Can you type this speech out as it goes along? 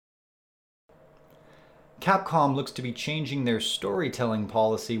Capcom looks to be changing their storytelling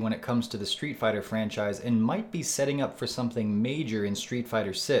policy when it comes to the Street Fighter franchise and might be setting up for something major in Street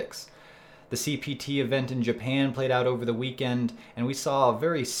Fighter 6. The CPT event in Japan played out over the weekend, and we saw a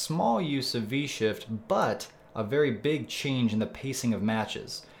very small use of V-Shift, but a very big change in the pacing of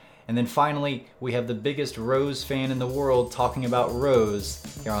matches. And then finally, we have the biggest Rose fan in the world talking about Rose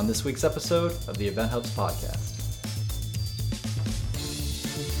here on this week's episode of the Event Hubs podcast.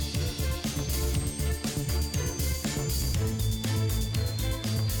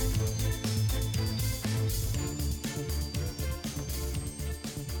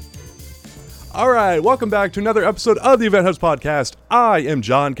 All right, welcome back to another episode of the Event Hubs podcast. I am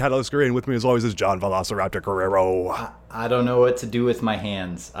John Catalyst Guerrero, and with me as always is John Velociraptor Guerrero. I don't know what to do with my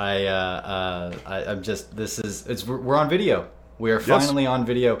hands. I'm just, we're on video. We are finally on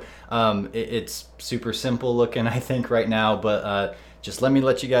video. It's super simple looking, I think, right now, but just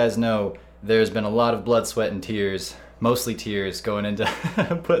let you guys know there's been a lot of blood, sweat, and tears. Mostly tears going into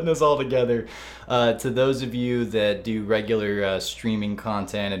putting this all together. To those of you that do regular streaming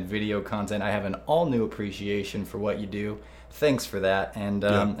content and video content, I have an all new appreciation for what you do. Thanks for that.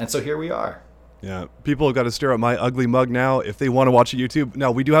 And so here we are. Yeah, people have got to stare at my ugly mug now if they want to watch a YouTube.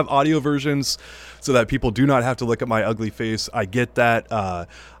 Now, we do have audio versions so that people do not have to look at my ugly face. I get that.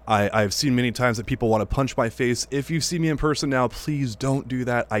 I've seen many times that people want to punch my face. If you see me in person now, please don't do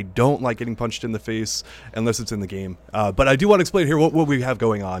that. I don't like getting punched in the face unless it's in the game. But I do want to explain here what we have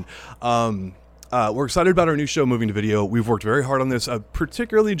going on. We're excited about our new show, Moving to Video. We've worked very hard on this,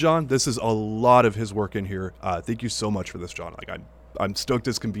 particularly John. This is a lot of his work in here. Thank you so much for this, John. I'm stoked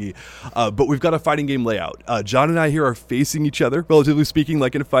as can be, but we've got a fighting game layout. John and I here are facing each other, relatively speaking,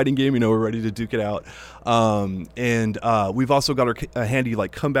 like in a fighting game. We're ready to duke it out. And we've also got our handy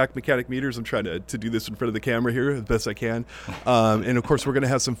comeback mechanic meters. I'm trying to do this in front of the camera here as best I can. And of course, we're going to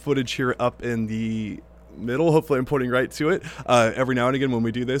have some footage here up in the middle. Hopefully I'm pointing right to it every now and again when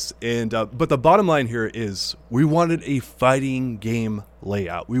we do this. And but the bottom line here is we wanted a fighting game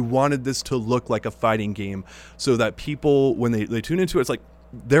layout. We wanted this to look like a fighting game so that people, when they tune into it, it's like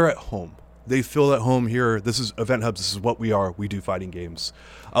they're at home. They feel at home here. This is Event Hubs. This is what we are. We do fighting games.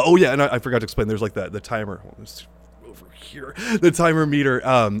 And I forgot to explain. There's the timer. Over here, the timer meter,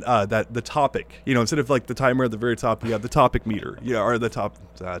 that the topic, instead of the timer at the very top, you have the topic meter, or the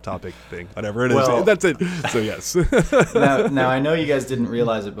topic thing, whatever it is. That's it. So yes. now I know you guys didn't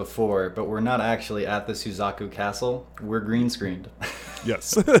realize it before, but we're not actually at the Suzaku Castle. We're green screened.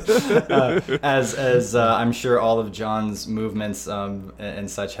 Yes. as I'm sure all of John's movements and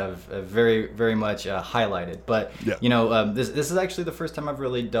such have very, very much highlighted. But, this is actually the first time I've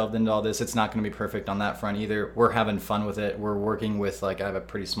really delved into all this. It's not going to be perfect on that front either. We're having fun with it. We're working with, I have a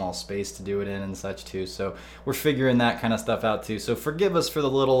pretty small space to do it in and such too. So we're figuring that kind of stuff out too. So forgive us for the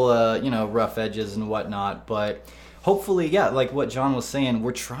little, rough edges and whatnot. But hopefully, like what John was saying,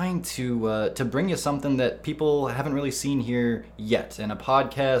 we're trying to bring you something that people haven't really seen here yet. And a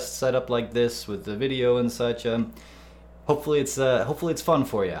podcast set up like this with the video and such, hopefully it's fun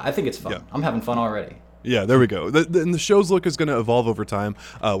for you. I think it's fun. Yeah. I'm having fun already. Yeah, there we go. And the show's look is going to evolve over time.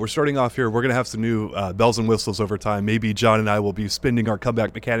 We're starting off here. We're going to have some new bells and whistles over time. Maybe John and I will be spinning our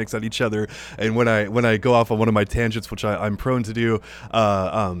comeback mechanics at each other. And when I go off on one of my tangents, which I'm prone to do,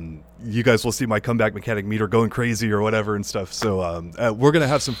 you guys will see my comeback mechanic meter going crazy or whatever and stuff. So we're going to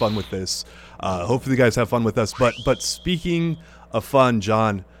have some fun with this. Hopefully you guys have fun with us. But speaking of fun,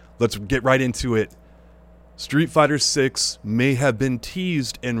 John, let's get right into it. Street Fighter 6 may have been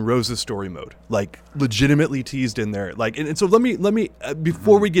teased in Rose's story mode, legitimately teased in there. And so let me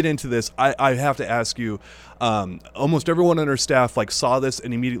before we get into this, I have to ask you, almost everyone on our staff saw this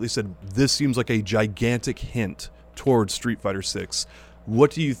and immediately said, this seems like a gigantic hint towards Street Fighter 6.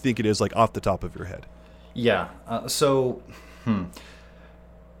 What do you think it is, off the top of your head? Yeah.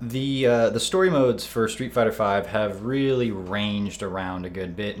 The story modes for Street Fighter V have really ranged around a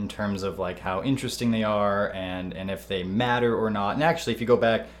good bit in terms of how interesting they are and if they matter or not. And actually, if you go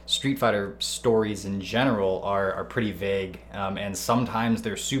back, Street Fighter stories in general are pretty vague, and sometimes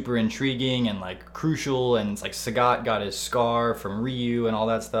they're super intriguing and crucial. And it's Sagat got his scar from Ryu and all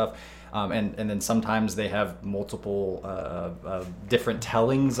that stuff. And then sometimes they have multiple different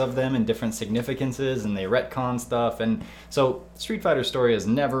tellings of them and different significances, and they retcon stuff. And so Street Fighter story has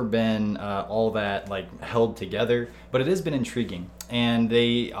never been all that held together, but it has been intriguing. And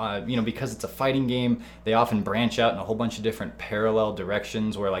they, because it's a fighting game, they often branch out in a whole bunch of different parallel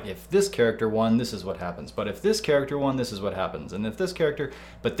directions where if this character won, this is what happens. But if this character won, this is what happens. And if this character,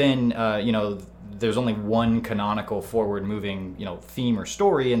 but then, there's only one canonical forward moving, theme or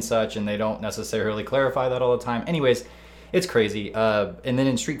story and such, and they don't necessarily clarify that all the time. Anyways, it's crazy. And then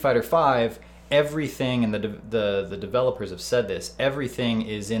in Street Fighter V, everything, and the developers have said this, everything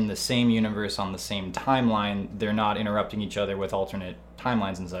is in the same universe on the same timeline. They're not interrupting each other with alternate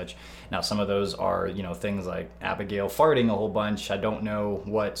timelines and such. Now, some of those are, things like Abigail farting a whole bunch. I don't know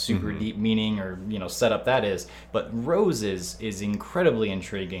what super deep meaning or, setup that is, but Rose's is incredibly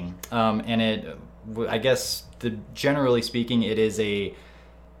intriguing. And I guess, generally speaking, it is a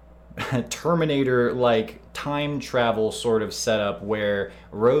Terminator-like time travel sort of setup where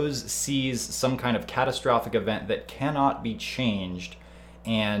Rose sees some kind of catastrophic event that cannot be changed,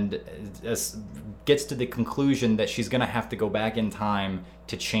 and gets to the conclusion that she's going to have to go back in time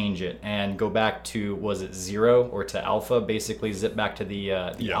to change it and go back to, was it Zero or to Alpha, basically zip back to the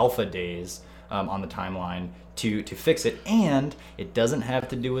Alpha days on the timeline to fix it. And it doesn't have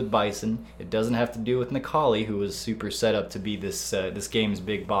to do with Bison. It doesn't have to do with Necalli, who was super set up to be this game's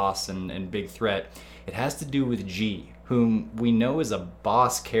big boss and big threat. It has to do with G, whom we know is a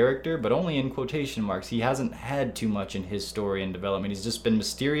boss character, but only in quotation marks. He hasn't had too much in his story and development. He's just been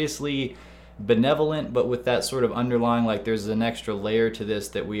mysteriously benevolent, but with that sort of underlying, like, there's an extra layer to this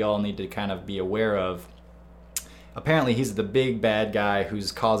that we all need to kind of be aware of. Apparently, he's the big bad guy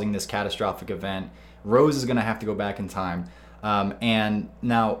who's causing this catastrophic event. Rose is going to have to go back in time. And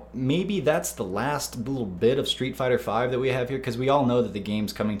now, maybe that's the last little bit of Street Fighter V that we have here, because we all know that the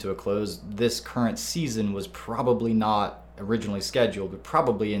game's coming to a close. This current season was probably not originally scheduled, but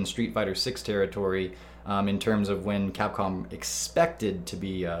probably in Street Fighter VI territory in terms of when Capcom expected to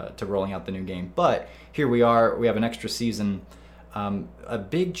be to rolling out the new game. But here we are. We have an extra season. A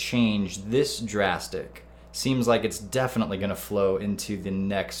big change this drastic seems like it's definitely going to flow into the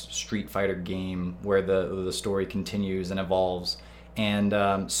next Street Fighter game, where the story continues and evolves. And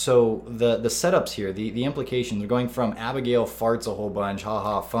so the setups here, the implications are going from Abigail farts a whole bunch,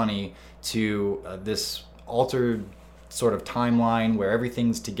 haha, funny, to this altered sort of timeline where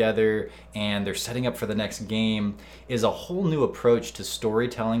everything's together and they're setting up for the next game, is a whole new approach to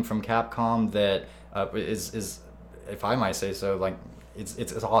storytelling from Capcom that is, if I might say so, like,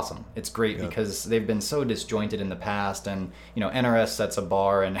 it's awesome. It's great, because they've been so disjointed in the past, and NRS sets a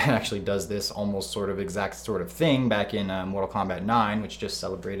bar and actually does this almost sort of exact sort of thing back in Mortal Kombat 9, which just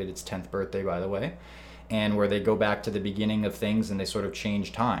celebrated its 10th birthday, by the way, and where they go back to the beginning of things and they sort of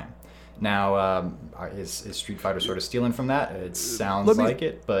change time. Now, is Street Fighter sort of stealing from that? It sounds like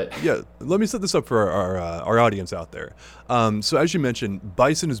it, but... Yeah, let me set this up for our audience out there. So as you mentioned,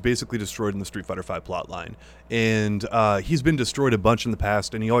 Bison is basically destroyed in the Street Fighter V plotline. And he's been destroyed a bunch in the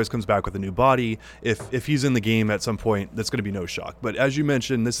past, and he always comes back with a new body. If he's in the game at some point, that's going to be no shock. But as you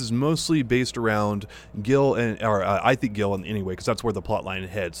mentioned, this is mostly based around Gil, I think Gil anyway, because that's where the plotline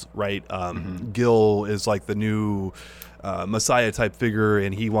heads, right? Gil is like the new... Messiah type figure,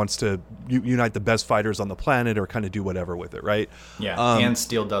 and he wants to unite the best fighters on the planet, or kind of do whatever with it, right? Yeah, and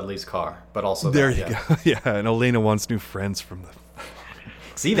steal Dudley's car, but also there you go. Yeah, and Elena wants new friends from the...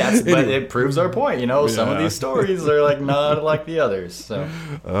 See, but it proves our point. Some of these stories are like not like the others. So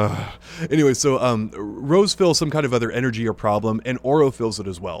anyway, so Rose feels some kind of other energy or problem, and Oro feels it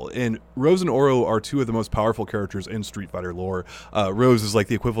as well. And Rose and Oro are two of the most powerful characters in Street Fighter lore. Rose is like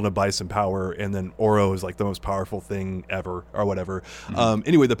the equivalent of Bison power, and then Oro is like the most powerful thing ever, or whatever.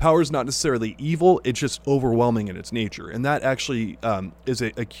 Anyway, the power is not necessarily evil; it's just overwhelming in its nature, and that actually is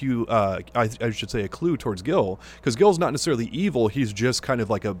a cue. I should say a clue towards Gil, because Gil's not necessarily evil; he's just kind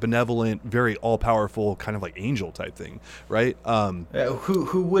of like a benevolent, very all-powerful kind of like angel type thing, right?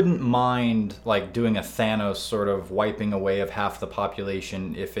 Who wouldn't mind like doing a Thanos sort of wiping away of half the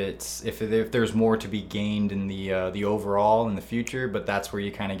population if there's more to be gained in the overall in the future? But that's where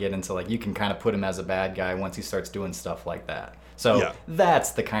you kind of get into, like, you can kind of put him as a bad guy once he starts doing stuff like that. So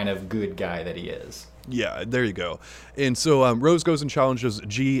that's the kind of good guy that he is. Yeah, there you go. And so Rose goes and challenges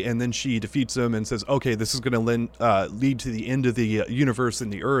G, and then she defeats him and says, okay, this is going to lead to the end of the universe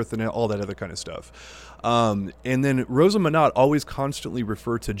and the Earth and all that other kind of stuff. And then Rose and Menat always constantly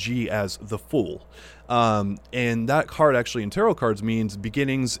refer to G as the Fool. And that card actually in tarot cards means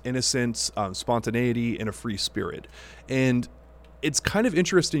beginnings, innocence, spontaneity, and a free spirit. And it's kind of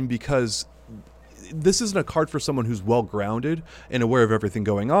interesting because this isn't a card for someone who's well-grounded and aware of everything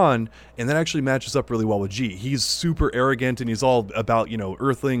going on, and that actually matches up really well with G. He's super arrogant, and he's all about,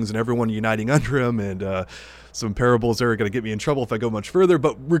 Earthlings and everyone uniting under him, and some parables that are going to get me in trouble if I go much further.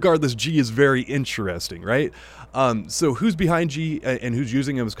 But regardless, G is very interesting, right? So who's behind G and who's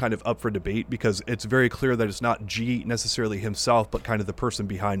using him is kind of up for debate, because it's very clear that it's not G necessarily himself, but kind of the person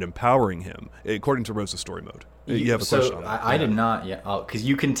behind empowering him, according to Rose's story mode. You have a question on that? I did not yet. Oh, because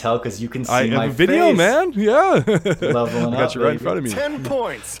you can tell, because you can see my have a video, face. Man. Yeah. Leveling I got up, you right in baby. front of me. 10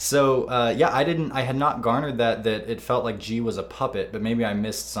 points. So, I had not garnered that it felt like G was a puppet, but maybe I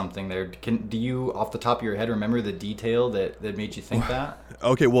missed something there. Do you, off the top of your head, remember the detail that made you think that?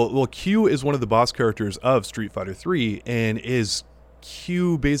 Okay, well, Q is one of the boss characters of Street Fighter 3, and is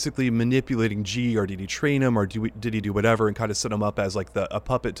Q basically manipulating G, or did he train him, or did he do whatever and kind of set him up as like a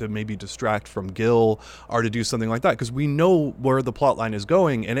puppet to maybe distract from Gil, or to do something like that? Because we know where the plot line is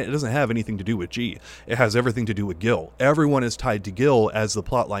going, and it doesn't have anything to do with G. It has everything to do with Gil. Everyone is tied to Gil as the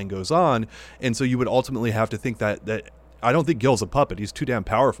plot line goes on, and so you would ultimately have to think that I don't think Gil's a puppet. He's too damn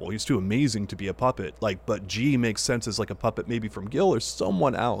powerful. He's too amazing to be a puppet. But G makes sense as like a puppet, maybe from Gil or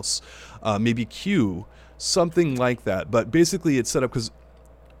someone else, maybe Q. Something like that. But basically it's set up because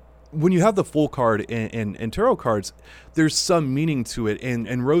when you have the full card and tarot cards, there's some meaning to it.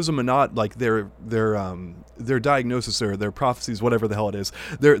 And Rose and Minot, like their diagnosis or their prophecies, whatever the hell it is,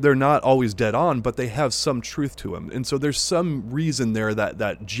 they're not always dead on, but they have some truth to them. And so there's some reason there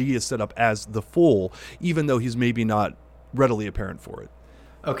that G is set up as the Fool, even though he's maybe not readily apparent for it.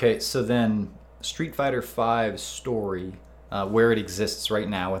 Okay, so then Street Fighter V's story, where it exists right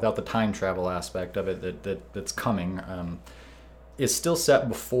now, without the time travel aspect of it that's coming, is still set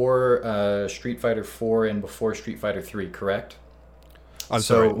before Street Fighter 4 and before Street Fighter 3, correct? I'm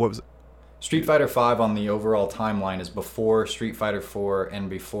sorry, what was it? Street Fighter V on the overall timeline is before Street Fighter 4 and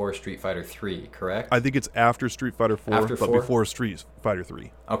before Street Fighter 3, correct? I think it's after Street Fighter 4, After but 4? before Street Fighter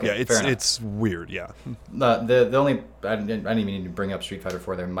 3. Okay, yeah, fair enough. it's weird, yeah. The only I didn't even need to bring up Street Fighter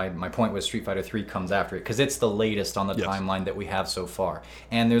 4 there. My point was Street Fighter 3 comes after it, because it's the latest on the Yes. timeline that we have so far.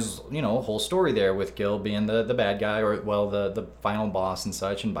 And there's a whole story there with Gil being the bad guy, or the final boss and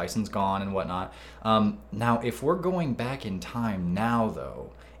such, and Bison's gone and whatnot. Now, if we're going back in time now,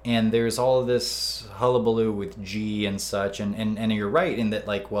 though, and there's all of this hullabaloo with G and such, and you're right in that,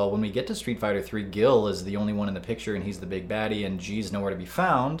 like, well, when we get to Street Fighter 3, Gil is the only one in the picture, and he's the big baddie, and G's nowhere to be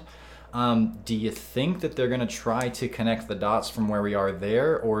found. Do you think that they're going to try to connect the dots from where we are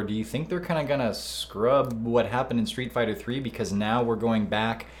there, or do you think they're kind of going to scrub what happened in Street Fighter 3, because now we're going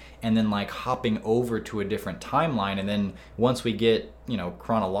back and then like hopping over to a different timeline, and then once we get,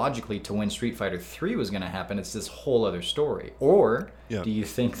 chronologically to when Street Fighter 3 was going to happen, it's this whole other story? Or Yeah. do you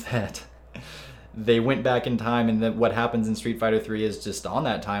think that they went back in time and that what happens in Street Fighter 3 is just on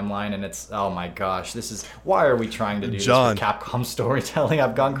that timeline, and it's, oh my gosh, why are we trying to do John, this for Capcom storytelling?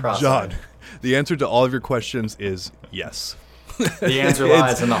 I've gone cross-eyed. John, the answer to all of your questions is yes. The answer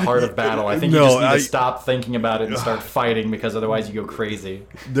lies in the heart of battle. I think you No, just need to stop thinking about it and start fighting, because otherwise you go crazy.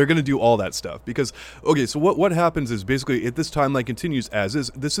 They're going to do all that stuff because, okay, so what happens is basically if this timeline continues as is,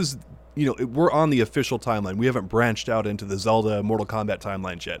 this is, we're on the official timeline. We haven't branched out into the Zelda Mortal Kombat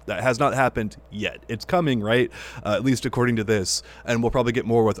timeline yet. That has not happened yet. It's coming, right? At least according to this. And we'll probably get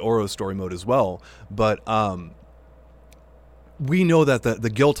more with Oro's story mode as well. But, we know that the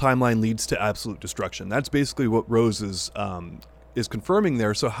Gil timeline leads to absolute destruction. That's basically what Rose is confirming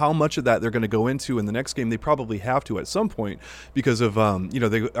there. So how much of that they're going to go into in the next game, they probably have to at some point, because of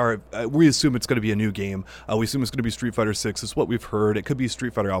they are. We assume it's going to be a new game. We assume it's going to be Street Fighter 6. It's what we've heard. It could be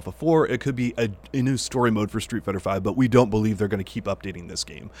Street Fighter Alpha 4. It could be a new story mode for Street Fighter 5. But we don't believe they're going to keep updating this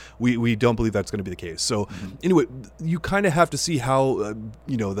game. We don't believe that's going to be the case. So anyway, you kind of have to see how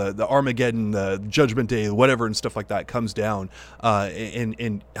the Armageddon, the Judgment Day, whatever and stuff like that comes down,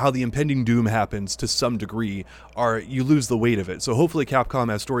 and how the impending doom happens to some degree. You lose the weight of it. So hopefully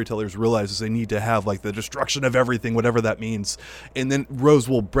Capcom as storytellers realizes they need to have like the destruction of everything, whatever that means. And then Rose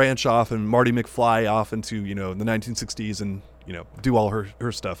will branch off and Marty McFly off into, the 1960s and, do all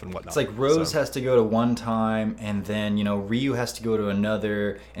her stuff and whatnot. It's like Rose has to go to one time, and then, Ryu has to go to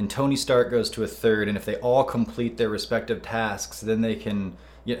another, and Tony Stark goes to a third, and if they all complete their respective tasks, then they can...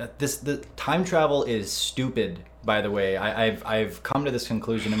 the time travel is stupid, by the way. I've come to this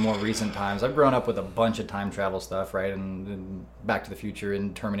conclusion in more recent times. I've grown up with a bunch of time travel stuff, right? And Back to the Future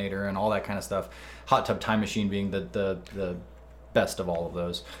and Terminator and all that kind of stuff. Hot Tub Time Machine being the best of all of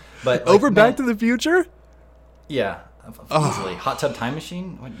those. But over Back to the Future? Yeah. Easily. Hot Tub Time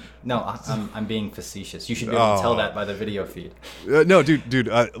Machine? What? No, I'm being facetious. You should be able to tell that by the video feed. No, dude.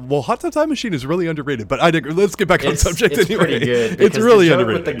 Well, Hot Tub Time Machine is really underrated, but let's get back on subject it's anyway. Pretty good. It's really the joke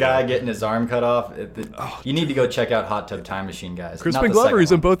underrated. With the guy getting his arm cut off, you need to go check out Hot Tub Time Machine, guys. Crispin Glover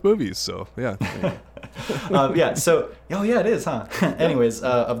is in both movies, so yeah. Yeah. So, oh yeah, it is, huh? Anyways,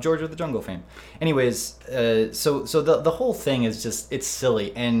 of George of the Jungle fame. Anyways, so the whole thing is just it's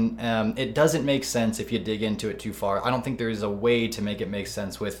silly, and it doesn't make sense if you dig into it too far. I don't think there is a way to make it make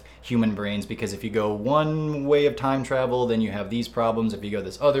sense with human brains, because if you go one way of time travel, then you have these problems. If you go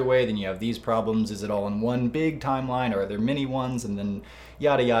this other way, then you have these problems. Is it all in one big timeline, or are there many ones? And then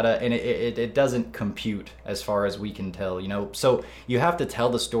yada yada, and it doesn't compute as far as we can tell, you know. So you have to tell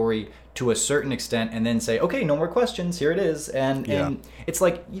the story to a certain extent and then say, okay, no more questions, here it is. And it's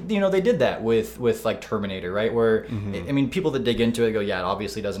like, you know, they did that with like Terminator, right? Where I mean, people that dig into it go, yeah, it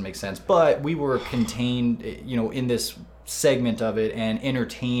obviously doesn't make sense, but we were contained, you know, in this segment of it and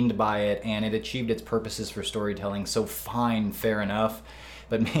entertained by it, and it achieved its purposes for storytelling. So fine, fair enough.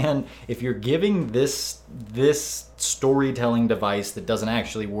 But man, if you're giving this storytelling device that doesn't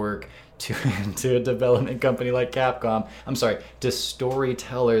actually work to a development company like Capcom, I'm sorry, to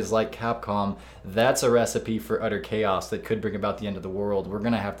storytellers like Capcom, that's a recipe for utter chaos that could bring about the end of the world. We're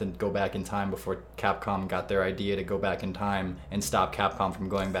going to have to go back in time before Capcom got their idea to go back in time and stop Capcom from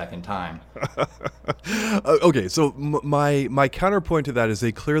going back in time. Okay, so my counterpoint to that is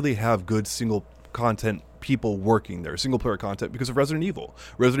they clearly have good single content people working there, single player content, because of Resident Evil.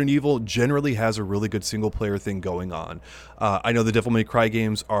 Resident Evil generally has a really good single player thing going on. I know the Devil May Cry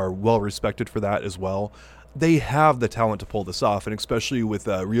games are well respected for that as well. They have the talent to pull this off, and especially with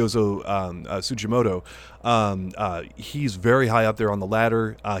Ryozo Tsujimoto, he's very high up there on the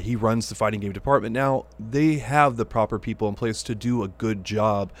ladder. He runs the fighting game department now. They have the proper people in place to do a good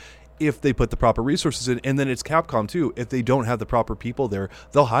job if they put the proper resources in. And then it's Capcom too. If they don't have the proper people there,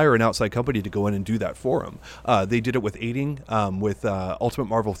 they'll hire an outside company to go in and do that for them. They did it with Aiding, with Ultimate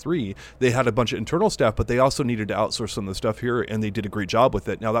Marvel 3. They had a bunch of internal staff, but they also needed to outsource some of the stuff here, and they did a great job with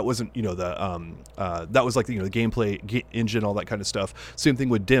it. Now that wasn't, you know, that was like, you know, the gameplay engine, all that kind of stuff. Same thing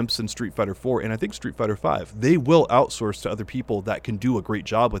with Dimps and Street Fighter 4, and I think Street Fighter 5. They will outsource to other people that can do a great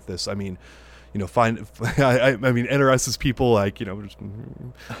job with this. I mean, you know, I mean, NRS's people, like, you know, just,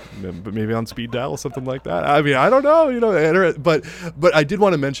 but maybe on speed dial, something like that. I mean, I don't know, you know, but I did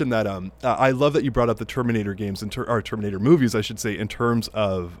want to mention that I love that you brought up the Terminator games or Terminator movies, I should say, in terms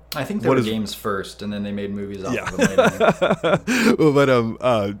of. I think there were games first, and then they made movies off of them later.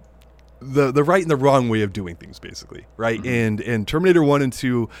 But the right and the wrong way of doing things, basically, right? And Terminator 1 and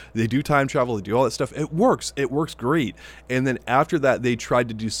 2, they do time travel, they do all that stuff. It works great. And then after that, they tried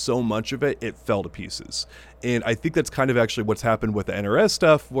to do so much of it, it fell to pieces. And I think that's kind of actually what's happened with the NRS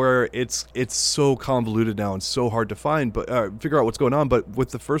stuff, where it's so convoluted now and so hard to find, but figure out what's going on. But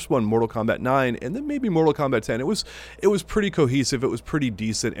with the first one, Mortal Kombat 9, and then maybe Mortal Kombat 10, it was pretty cohesive, it was pretty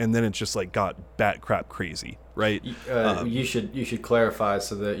decent, and then it just like got bat crap crazy, right? You should clarify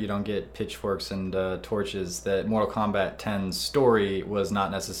so that you don't get pitchforks and torches that Mortal Kombat 10's story was not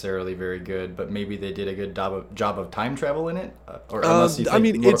necessarily very good, but maybe they did a good job of time travel in it, or unless you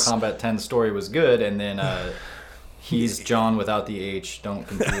think Mortal Kombat 10's story was good, and then he's John without the H. Don't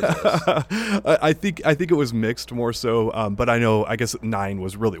confuse us. I think it was mixed more so, but I guess 9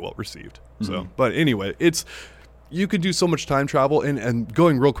 was really well received. So, but anyway, you could do so much time travel, and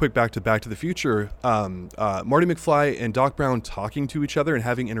going real quick back to the Future, Marty McFly and Doc Brown talking to each other and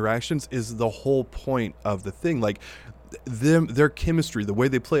having interactions is the whole point of the thing. Like their chemistry, the way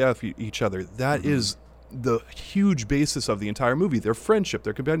they play off each other, that is the huge basis of the entire movie. Their friendship,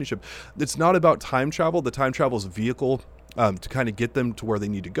 their companionship. It's not about time travel. The time travel is a vehicle to kind of get them to where they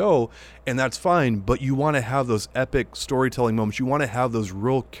need to go, and that's fine, but you want to have those epic storytelling moments. You want to have those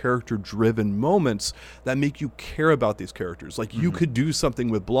real character-driven moments that make you care about these characters. Like, you could do something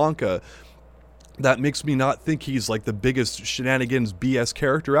with Blanca that makes me not think he's like the biggest shenanigans BS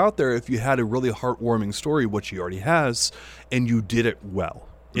character out there if you had a really heartwarming story, which he already has, and you did it well.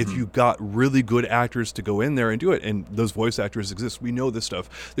 If you got really good actors to go in there and do it, and those voice actors exist, we know this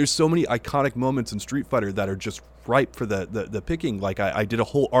stuff. There's so many iconic moments in Street Fighter that are just ripe for the picking. Like I did a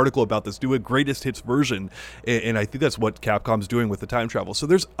whole article about this, do a greatest hits version, and I think that's what Capcom's doing with the time travel. So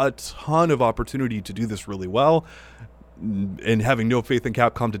there's a ton of opportunity to do this really well, and having no faith in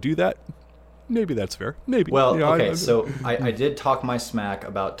Capcom to do that, maybe that's fair. Maybe. Well, you know, okay, so I did talk my smack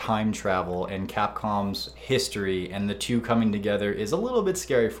about time travel and Capcom's history, and the two coming together is a little bit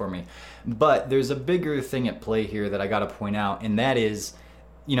scary for me. But there's a bigger thing at play here that I got to point out, and that is,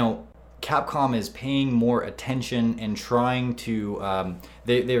 you know, Capcom is paying more attention and trying to,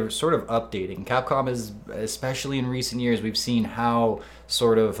 they're sort of updating. Capcom is, especially in recent years, we've seen how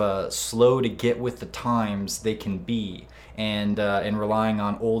sort of slow to get with the times they can be. and relying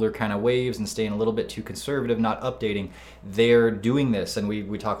on older kind of waves and staying a little bit too conservative, not updating. They're doing this, and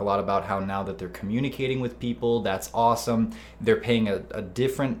we talk a lot about how now that they're communicating with people, that's awesome. They're paying a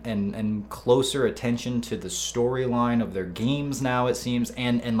different and closer attention to the storyline of their games now, it seems,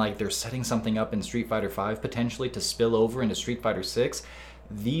 and like they're setting something up in Street Fighter V potentially to spill over into Street Fighter 6.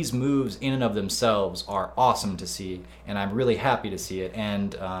 These moves in and of themselves are awesome to see, and I'm really happy to see it,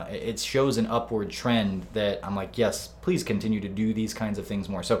 and it shows an upward trend that I'm like, yes, please continue to do these kinds of things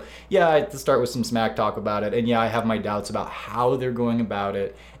more. So yeah, I have to start with some smack talk about it, and yeah, I have my doubts about how they're going about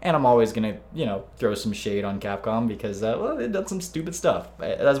it, and I'm always gonna, throw some shade on Capcom because, well, they've done some stupid stuff,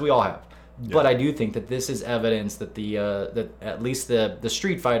 as we all have. Yeah. But I do think that this is evidence that that at least the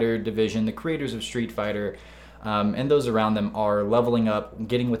Street Fighter division, the creators of Street Fighter, and those around them are leveling up,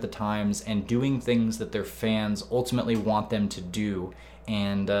 getting with the times, and doing things that their fans ultimately want them to do,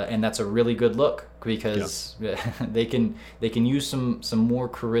 and that's a really good look because they can use some more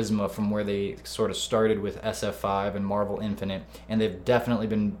charisma from where they sort of started with SF5 and Marvel Infinite, and they've definitely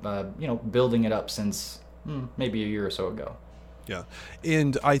been building it up since maybe a year or so ago. Yeah,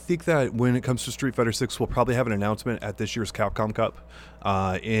 and I think that when it comes to Street Fighter 6, we'll probably have an announcement at this year's Capcom Cup,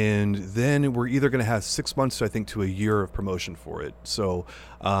 and then we're either going to have 6 months, I think, to a year of promotion for it. So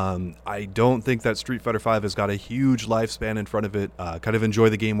I don't think that Street Fighter 5 has got a huge lifespan in front of it. Kind of enjoy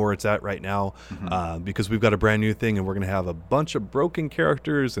the game where it's at right now, because we've got a brand new thing, and we're going to have a bunch of broken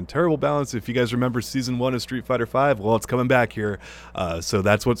characters and terrible balance. If you guys remember Season 1 of Street Fighter 5, well, it's coming back here. So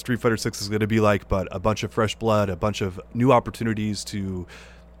that's what Street Fighter 6 is going to be like, but a bunch of fresh blood, a bunch of new opportunities to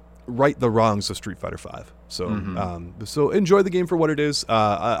right the wrongs of Street Fighter 5. So so enjoy the game for what it is.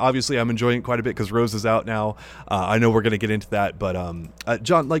 Obviously, I'm enjoying it quite a bit because Rose is out now. I know we're going to get into that, but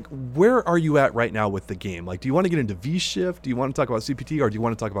John, like, where are you at right now with the game? Like, do you want to get into V-Shift? Do you want to talk about CPT, or do you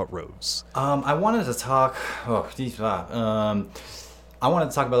want to talk about Rose? I wanted to talk... I wanted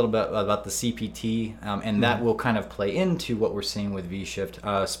to talk a little bit about the CPT, and that will kind of play into what we're seeing with V-Shift.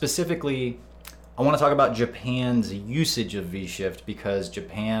 Specifically, I want to talk about Japan's usage of V-Shift, because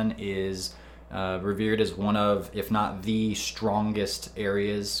Japan is revered as one of, if not the strongest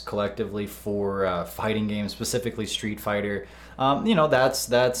areas collectively for fighting games, specifically Street Fighter.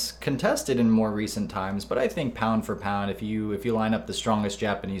 That's contested in more recent times, but I think pound for pound, if you line up the strongest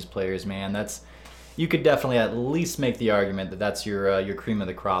Japanese players, man, you could definitely at least make the argument that that's your cream of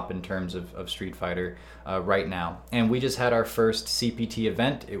the crop in terms of Street Fighter right now. And we just had our first CPT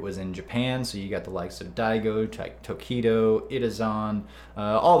event. It was in Japan, so you got the likes of Daigo, Tokido, Itazan,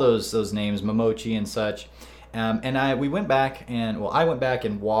 all those names, Momochi and such. And I went back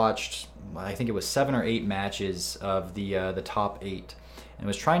and watched, I think it was 7 or 8 matches of the top 8. And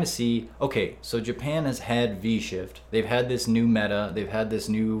was trying to see, okay, so Japan has had V-Shift. They've had this new meta. They've had this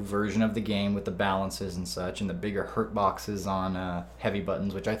new version of the game with the balances and such, and the bigger hurt boxes on heavy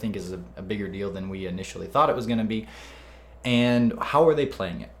buttons, which I think is a bigger deal than we initially thought it was going to be. And how are they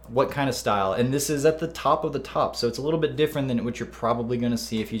playing it? What kind of style? And this is at the top of the top, so it's a little bit different than what you're probably going to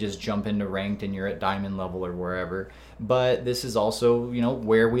see if you just jump into ranked and you're at diamond level or wherever. But this is also,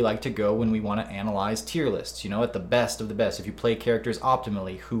 where we like to go when we want to analyze tier lists, at the best of the best. If you play characters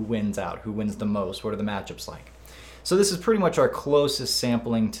optimally, who wins out? Who wins the most? What are the matchups like? So this is pretty much our closest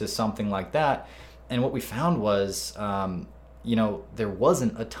sampling to something like that. And what we found was, there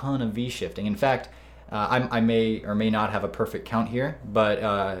wasn't a ton of V-shifting. In fact, I may or may not have a perfect count here,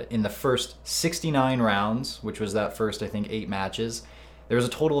 but in the first 69 rounds, which was that first, I think, 8 matches, there was a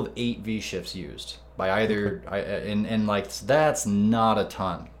total of 8 V-shifts used by either, and like, that's not a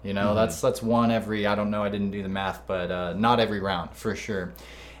ton, that's one every, I don't know, I didn't do the math, but not every round, for sure.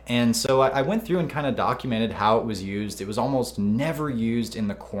 And so I went through and kind of documented how it was used. It was almost never used in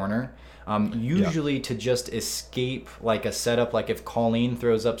the corner. Usually to just escape like a setup, like if Colleen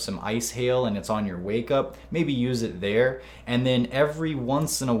throws up some ice hail and it's on your wake up, maybe use it there. And then every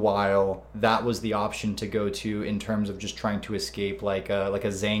once in a while, that was the option to go to in terms of just trying to escape like a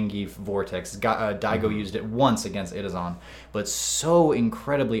Zangief vortex. Daigo used it once against Itazan, but so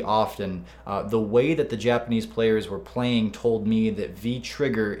incredibly often, the way that the Japanese players were playing told me that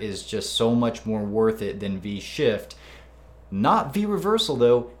V-trigger is just so much more worth it than V-shift. Not V-reversal,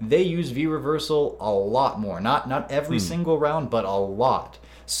 though. They use V-reversal a lot more. Not every single round, but a lot.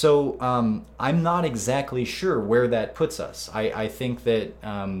 So I'm not exactly sure where that puts us. I think that,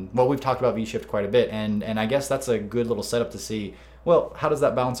 we've talked about V-shift quite a bit, and I guess that's a good little setup to see, well, how does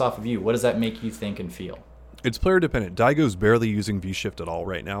that bounce off of you? What does that make you think and feel? It's player dependent. Daigo's barely using V-shift at all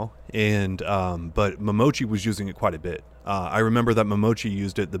right now, and but Momochi was using it quite a bit. I remember that Momochi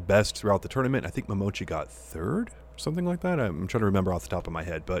used it the best throughout the tournament. I think Momochi got 3rd something like that. I'm trying to remember off the top of my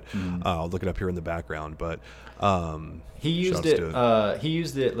head, but I'll look it up here in the background. But he used it. He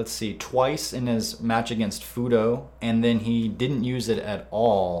used it. Let's see, twice in his match against Fudo, and then he didn't use it at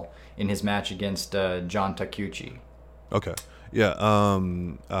all in his match against John Takuchi. Okay. Yeah.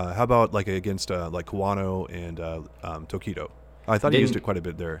 How about like against like Kawano and Tokido? I thought he used it quite a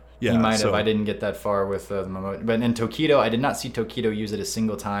bit there. Yeah, he might have. I didn't get that far with the Momochi. But in Tokido, I did not see Tokido use it a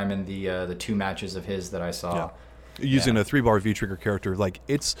single time in the 2 matches of his that I saw. Yeah. Using a 3-bar V-trigger character, like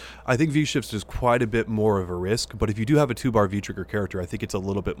I think V-Shifts is quite a bit more of a risk, but if you do have a 2-bar V-trigger character, I think it's a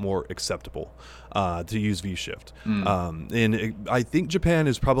little bit more acceptable to use V-Shift. I think Japan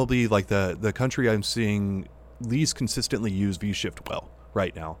is probably like the country I'm seeing least consistently use V-Shift well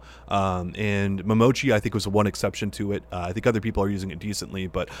right now. And Momochi, I think, was one exception to it. I think other people are using it decently,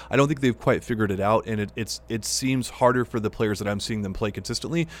 but I don't think they've quite figured it out, and it seems harder for the players that I'm seeing them play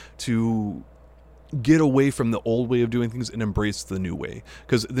consistently to get away from the old way of doing things and embrace the new way.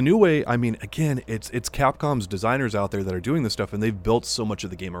 Because the new way, I mean, again, it's Capcom's designers out there that are doing this stuff, and they've built so much of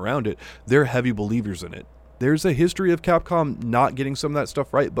the game around it. They're heavy believers in it. There's a history of Capcom not getting some of that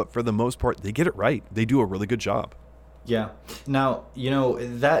stuff right, but for the most part, they get it right. They do a really good job. Yeah. Now,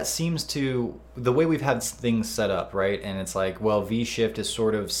 that seems to the way we've had things set up, right? And it's like, well, V-Shift is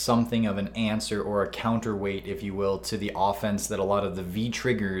sort of something of an answer or a counterweight, if you will, to the offense that a lot of the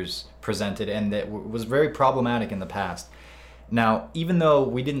V-triggers presented, and that was very problematic in the past. Now, even though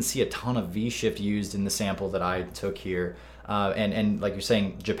we didn't see a ton of V-Shift used in the sample that I took here, and like you're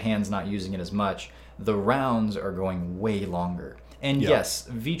saying, Japan's not using it as much, the rounds are going way longer. And yes,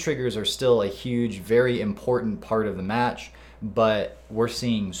 V-triggers are still a huge, very important part of the match, but we're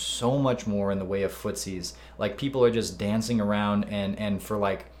seeing so much more in the way of footsies. Like, people are just dancing around, and for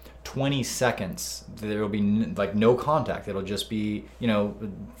like 20 seconds, there will be like no contact. It'll just be,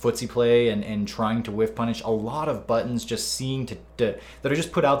 footsie play and trying to whiff punish. A lot of buttons just seeing that are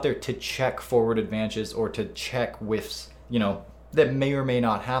just put out there to check forward advances or to check whiffs, that may or may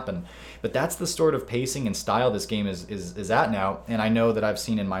not happen. But that's the sort of pacing and style this game is at now. And I know that I've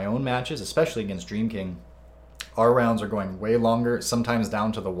seen in my own matches, especially against Dream King, our rounds are going way longer, sometimes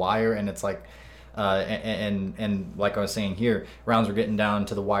down to the wire, and it's like, and like I was saying here, rounds are getting down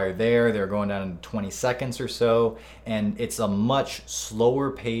to the wire there. They're going down in 20 seconds or so, and it's a much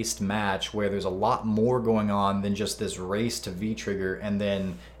slower paced match where there's a lot more going on than just this race to V-trigger and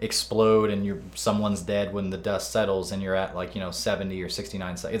then explode and someone's dead when the dust settles and you're at 70 or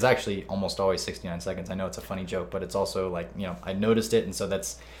 69 seconds. It's actually almost always 69 seconds. I know it's a funny joke, but it's also like, I noticed it, and so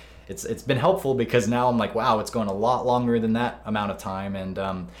it's been helpful because now I'm like, wow, it's going a lot longer than that amount of time.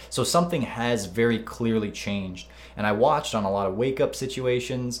 And so something has very clearly changed. And I watched on a lot of wake-up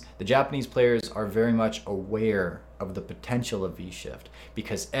situations. The Japanese players are very much aware of the potential of V-Shift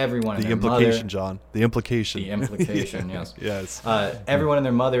because everyone and their mother... The implication, John. The implication. The implication, yes. Yes. Everyone and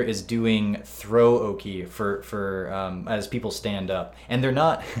their mother is doing throw oki for as people stand up. And they're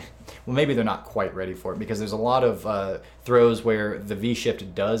not... Well, maybe they're not quite ready for it because there's a lot of throws where the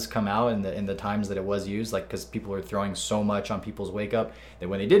V-Shift does come out in the times that it was used, like because people are throwing so much on people's wake up that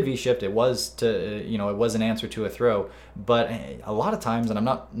when they did V-Shift, it was it was an answer to a throw. But a lot of times, and I'm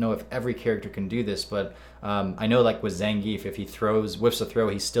not know if every character can do this, but I know like with Zangief, if he whiffs a throw,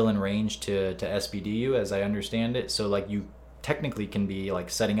 he's still in range to SBDU, as I understand it. So like you technically can be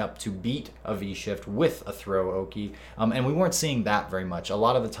like setting up to beat a V-Shift with a throw Oki. And we weren't seeing that very much. A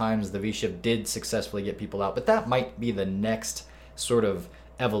lot of the times the V-Shift did successfully get people out, but that might be the next sort of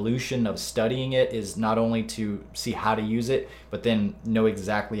evolution of studying it, is not only to see how to use it, but then know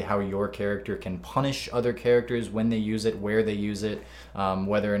exactly how your character can punish other characters when they use it, where they use it,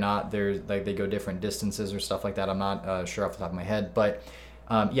 whether or not they go different distances or stuff like that. I'm not sure off the top of my head, but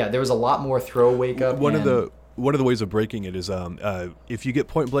there was a lot more throw wake up. One of the ways of breaking it is if you get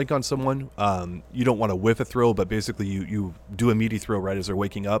point blank on someone, you don't want to whiff a throw, but basically you do a meaty throw right as they're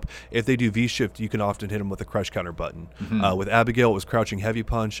waking up. If they do V-Shift, you can often hit them with a crush counter button. Mm-hmm. With Abigail, it was crouching heavy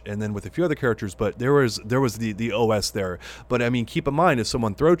punch, and then with a few other characters, but there was the OS there. But I mean, keep in mind, if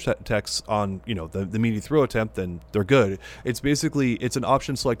someone throw techs on the meaty throw attempt, then they're good. It's an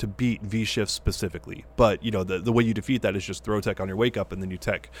option select to beat V-Shift specifically. But the way you defeat that is just throw tech on your wake up, and then you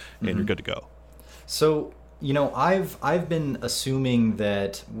tech, and you're good to go. So I've been assuming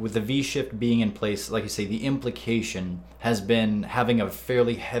that with the V-Shift being in place, like you say, the implication has been having a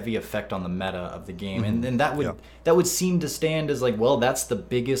fairly heavy effect on the meta of the game. Mm-hmm. And that would seem to stand as like, well, that's the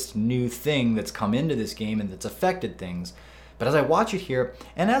biggest new thing that's come into this game and that's affected things. But as I watch it here,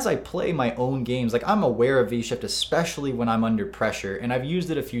 and as I play my own games, like I'm aware of V-Shift, especially when I'm under pressure, and I've used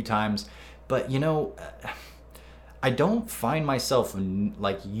it a few times, but I don't find myself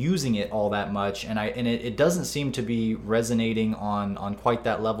like using it all that much, and it doesn't seem to be resonating on quite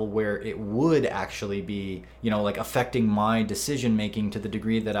that level where it would actually be, like affecting my decision making to the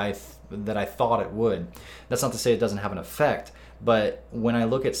degree that I thought it would. That's not to say it doesn't have an effect, but when I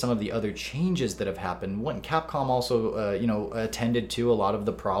look at some of the other changes that have happened, when Capcom also, attended to a lot of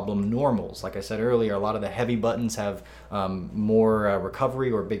the problem normals. Like I said earlier, a lot of the heavy buttons have more recovery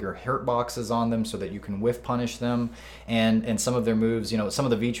or bigger hurt boxes on them so that you can whiff punish them. And some of their moves, some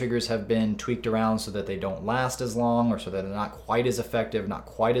of the V triggers have been tweaked around so that they don't last as long, or so that they're not quite as effective, not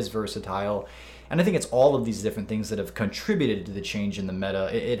quite as versatile. And I think it's all of these different things that have contributed to the change in the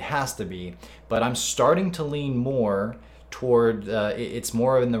meta. It has to be. But I'm starting to lean more toward it's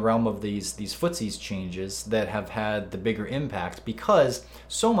more in the realm of these footsies changes that have had the bigger impact, because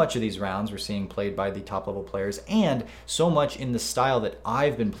so much of these rounds we're seeing played by the top level players, and so much in the style that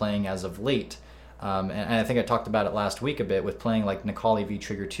I've been playing as of late. And I think I talked about it last week a bit with playing like Necalli V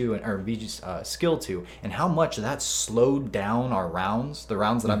Trigger 2 or V Skill 2, and how much that slowed down our rounds, the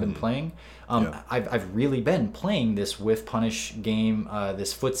rounds that I've been playing. I've really been playing this whiff punish game,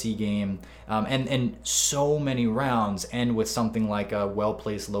 this footsie game, and so many rounds end with something like a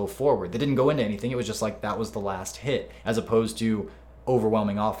well-placed low forward that didn't go into anything. It was just like that was the last hit, as opposed to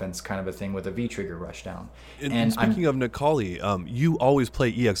overwhelming offense kind of a thing with a V-trigger rush down. And speaking of Necalli, you always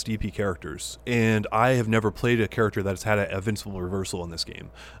play EXDP characters, and I have never played a character that's had an invincible reversal in this game.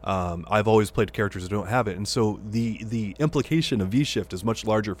 I've always played characters that don't have it, and so the implication of V-shift is much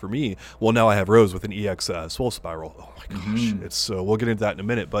larger for me. Well, now I have Rose with an EX Soul Spiral. Oh my gosh, it's we'll get into that in a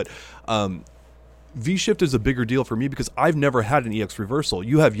minute, but V-shift is a bigger deal for me because I've never had an EX reversal.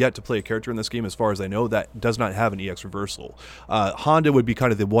 You have yet to play a character in this game, as far as I know, that does not have an EX reversal. Honda would be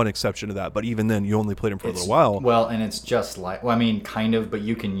kind of the one exception to that, but even then, you only played him for a little while. Well, and it's just like, kind of, but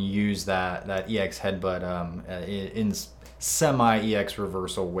you can use that EX headbutt in semi-EX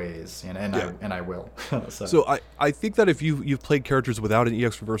reversal ways, and I will. So I think that if you've played characters without an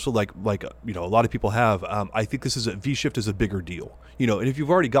EX reversal, like a lot of people have, I think this is V-shift is a bigger deal. And if you've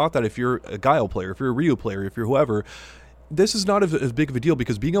already got that, if you're a Guile player, if you're a Ryu player, if you're whoever, this is not as big of a deal,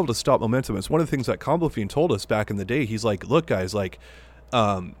 because being able to stop momentum is one of the things that Combo Fiend told us back in the day. He's like, look guys, like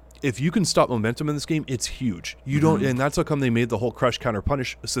if you can stop momentum in this game, it's huge. You don't, and that's how come they made the whole crush counter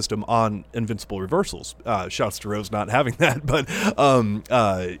punish system on invincible reversals. Shouts to Rose not having that, but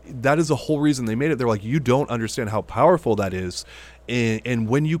that is the whole reason they made it. They're like, you don't understand how powerful that is. And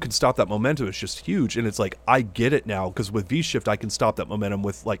when you can stop that momentum, it's just huge. And it's like, I get it now, because with V-shift, I can stop that momentum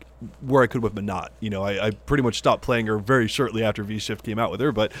with like where I could with Menat. I pretty much stopped playing her very shortly after V-shift came out with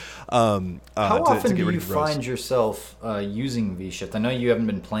her. But how often do you find yourself using V-shift? I know you haven't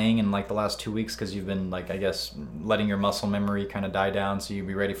been playing in like the last 2 weeks because you've been like, I guess, letting your muscle memory kind of die down so you'd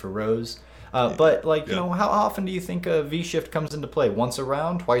be ready for Rose. But like, how often do you think a V-shift comes into play? Once a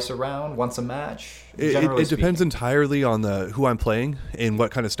round, twice a round, once a match? It depends entirely on who I'm playing and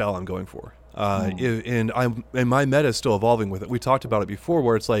what kind of style I'm going for. And my meta is still evolving with it. We talked about it before,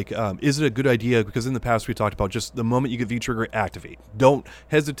 where it's like, is it a good idea? Because in the past we talked about just the moment you get V-trigger, activate. Don't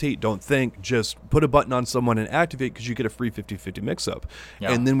hesitate, don't think, just put a button on someone and activate, because you get a free 50-50 mix-up.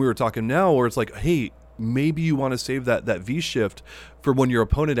 Yeah. And then we were talking now where it's like, hey, maybe you want to save that V-shift for when your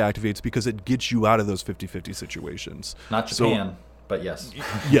opponent activates, because it gets you out of those 50-50 situations. Not Japan, but yes.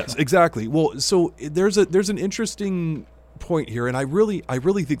 Yes, exactly. Well, so there's an interesting point here, and I really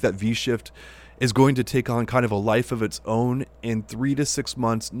think that V-shift is going to take on kind of a life of its own in 3 to 6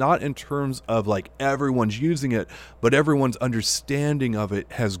 months, not in terms of like everyone's using it, but everyone's understanding of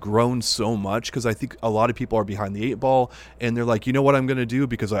it has grown so much, because I think a lot of people are behind the 8 ball, and they're like, you know what I'm going to do,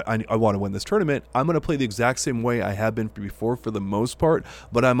 because I want to win this tournament, I'm going to play the exact same way I have been before for the most part,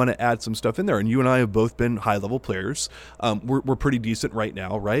 but I'm going to add some stuff in there. And you and I have both been high-level players. We're pretty decent right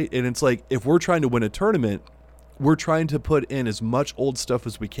now, right? And it's like, if we're trying to win a tournament, we're trying to put in as much old stuff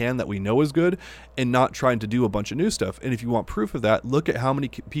as we can that we know is good, and not trying to do a bunch of new stuff. And if you want proof of that, look at how many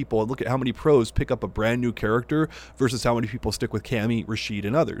people, look at how many pros pick up a brand new character versus how many people stick with Cammy, Rashid,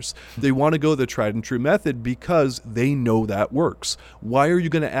 and others. They want to go the tried and true method because they know that works. Why are you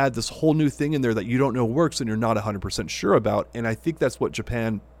going to add this whole new thing in there that you don't know works and you're not 100% sure about? And I think that's what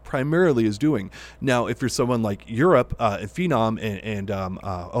Japan primarily is doing. Now, if you're someone like Europe, Phenom and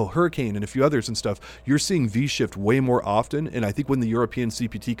Hurricane and a few others and stuff, you're seeing V-shift way more often. And I think when the European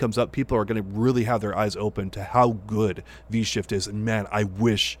CPT comes up, people are going to really have their eyes open to how good V-shift is. And man, I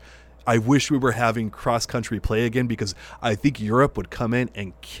wish we were having cross-country play again, because I think Europe would come in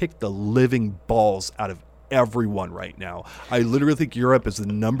and kick the living balls out of everyone right now. I literally think Europe is the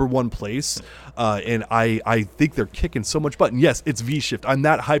number one place, and I think they're kicking so much butt. And yes, it's V-Shift. I'm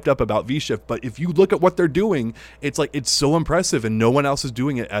not hyped up about V-Shift, but if you look at what they're doing, it's like it's so impressive, and no one else is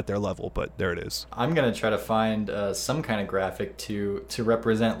doing it at their level. But there it is. I'm gonna try to find some kind of graphic to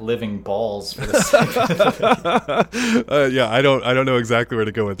represent living balls for the second. Yeah, I don't know exactly where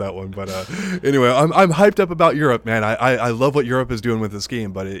to go with that one, but anyway, I'm hyped up about Europe, man. I love what Europe is doing with this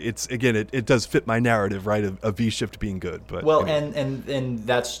game, but it does fit my narrative, right, of V-Shift being good. But well, anyway. and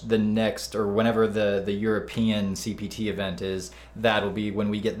that's the next, or whenever the European CPT event is, that'll be when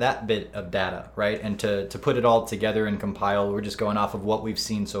we get that bit of data, right? And to put it all together and compile, we're just going off of what we've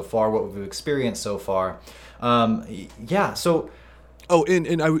seen so far, what we've experienced so far. Yeah, so. Oh,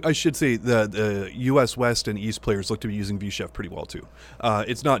 and I should say the U.S. West and East players look to be using V-Chef pretty well too.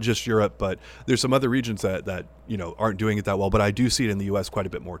 It's not just Europe, but there's some other regions that aren't doing it that well. But I do see it in the U.S. quite a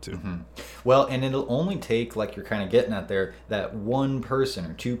bit more too. Mm-hmm. Well, and it'll only take, like you're kind of getting at there, that one person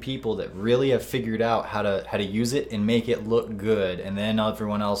or two people that really have figured out how to use it and make it look good, and then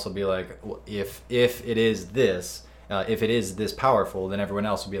everyone else will be like, well, if it is this. If it is this powerful, then everyone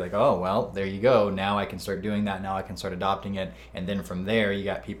else will be like, oh, well, there you go. Now I can start doing that. Now I can start adopting it. And then from there, you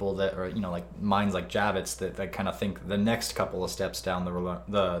got people that are, like minds like Javits that kind of think the next couple of steps down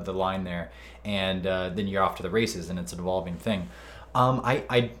the line there. And then you're off to the races, and it's an evolving thing.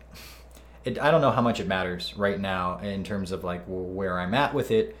 I don't know how much it matters right now in terms of like where I'm at with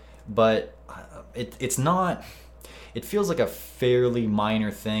it, but it's not... It feels like a fairly minor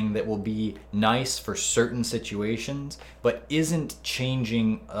thing that will be nice for certain situations, but isn't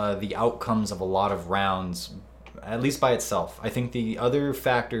changing the outcomes of a lot of rounds, at least by itself. I think the other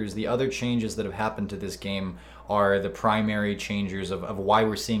factors, the other changes that have happened to this game are the primary changers of why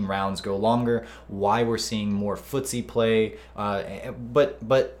we're seeing rounds go longer, why we're seeing more footsie play.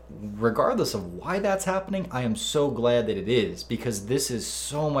 But regardless of why that's happening, I am so glad that it is, because this is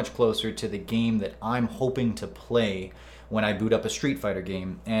so much closer to the game that I'm hoping to play when I boot up a Street Fighter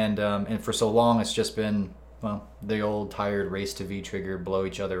game. And for so long, it's just been, well, the old tired race to V-trigger, blow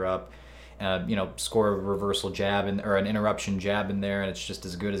each other up. Score a reversal jab or an interruption jab in there, and it's just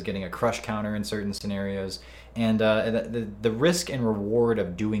as good as getting a crush counter in certain scenarios. And the risk and reward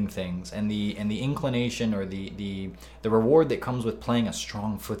of doing things, and the inclination or the reward that comes with playing a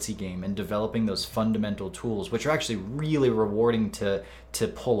strong footsie game and developing those fundamental tools, which are actually really rewarding to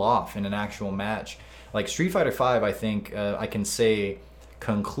pull off in an actual match. Like Street Fighter V, I think I can say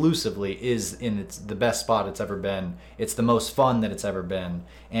conclusively is in the best spot it's ever been. It's the most fun that it's ever been.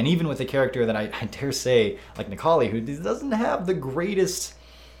 And even with a character that I dare say, like Necalli, who doesn't have the greatest...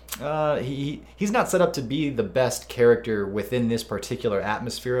 he's not set up to be the best character within this particular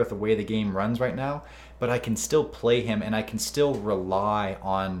atmosphere of the way the game runs right now, but I can still play him, and I can still rely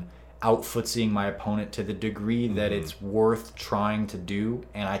on out-footsying my opponent to the degree that it's worth trying to do,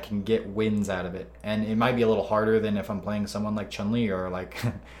 and I can get wins out of it. And it might be a little harder than if I'm playing someone like Chun-Li or like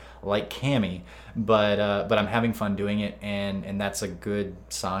Cammy, but I'm having fun doing it, and that's a good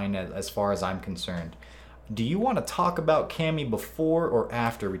sign as far as I'm concerned. Do you want to talk about Cammy before or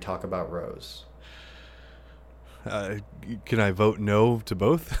after we talk about Rose? Can I vote no to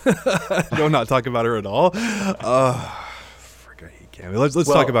both? No, not talk about her at all. Cammy. Let's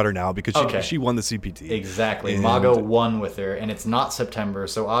talk about her now, because she won the CPT. Exactly. Mago won with her, and it's not September,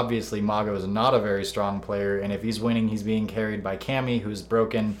 so obviously Mago is not a very strong player, and if he's winning, he's being carried by Cammy, who's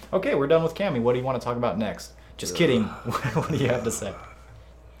broken. Okay, we're done with Cammy. What do you want to talk about next? Just kidding. What do you have to say?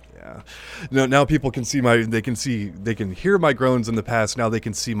 Yeah. No, now people can they can hear my groans in the past. Now they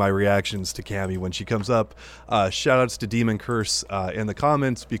can see my reactions to Cammy when she comes up. Shout outs to Demon Curse in the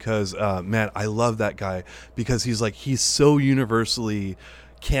comments, because man, I love that guy, because he's so universally,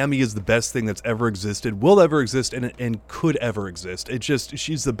 Cammy is the best thing that's ever existed, will ever exist, and could ever exist.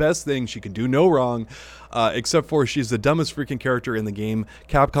 She's the best thing. She can do no wrong, except for she's the dumbest freaking character in the game.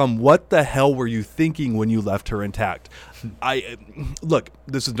 Capcom, what the hell were you thinking when you left her intact? Look,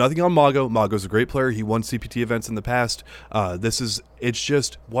 this is nothing on Mago. Mago's a great player. He won CPT events in the past. It's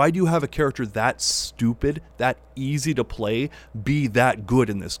just, why do you have a character that stupid, that easy to play, be that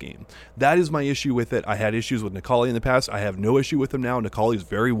good in this game? That is my issue with it. I had issues with Necalli in the past. I have no issue with him now. Necalli's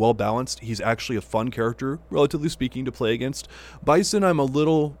very well balanced. He's actually a fun character, relatively speaking, to play against. Bison, I'm a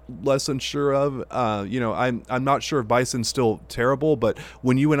little less unsure of. I'm not sure if Bison's still terrible, but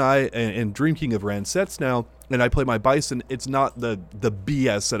when you and I, and Dream King have ran sets now, and I play my Bison, it's not the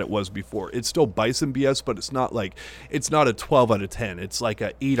BS that it was before. It's still Bison BS, but it's not a 12 out of 10. It's like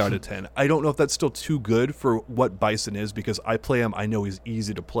a 8 out of 10. I don't know if that's still too good for what Bison is, because I play him. I know he's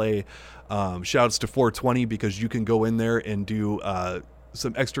easy to play. Shout outs to 420, because you can go in there and do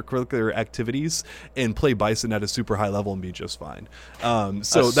some extracurricular activities and play Bison at a super high level and be just fine.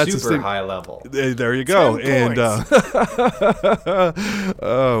 So a that's super high level. There you go. 10 And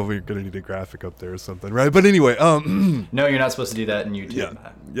oh, we're gonna need a graphic up there or something, right? But anyway, no, you're not supposed to do that in YouTube.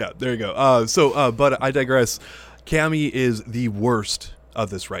 Yeah, there you go. But I digress. Cammy is the worst of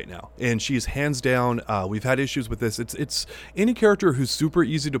this right now, and she's hands down. We've had issues with this. It's any character who's super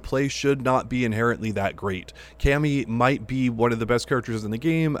easy to play should not be inherently that great. Cammy might be one of the best characters in the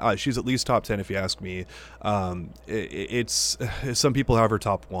game. She's at least top 10 if you ask me. It's some people have her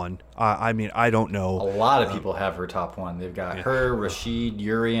top 1. I mean, I don't know. A lot of people have her top 1. They've got her, Rashid,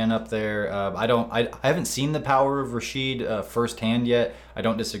 Urian up there. I haven't seen the power of Rashid firsthand yet. I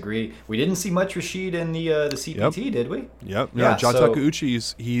don't disagree. We didn't see much Rashid in the CPT, did we? Yep. Yeah. John Takeuchi,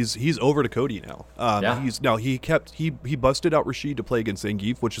 he's over to Cody now. He busted out Rashid to play against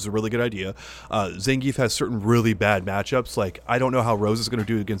Zangief, which is a really good idea. Zangief has certain really bad matchups. Like, I don't know how Rose is going to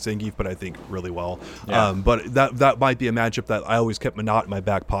do against Zangief, but I think really well. Yeah. But that might be a matchup that I always kept Menat in my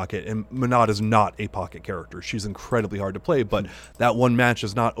back pocket, and Menat is not a pocket character. She's incredibly hard to play, but that one match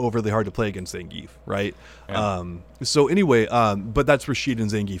is not overly hard to play against Zangief, right? Yeah. So anyway, but that's Rashid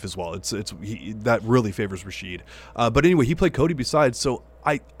and Zangief as well. That really favors Rashid. But anyway, he played Cody besides. So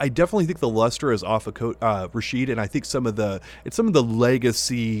I definitely think the luster is off of Rashid, and I think some of the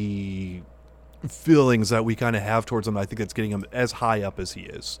legacy feelings that we kind of have towards him, I think it's getting him as high up as he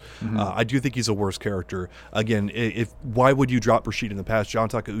is. I do think he's a worse character. Again, why would you drop Rashid in the past? John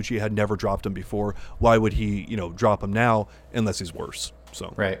Takeuchi had never dropped him before. Why would he, drop him now unless he's worse?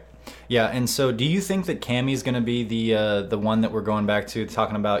 So right. Yeah, and so do you think that Cammy's going to be the one that we're going back to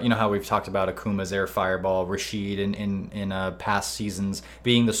talking about? You know how we've talked about Akuma's Air Fireball, Rashid in past seasons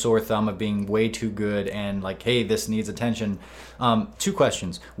being the sore thumb of being way too good and like, hey, this needs attention. 2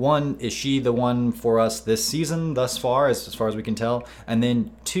 questions. One, is she the one for us this season thus far, as far as we can tell? And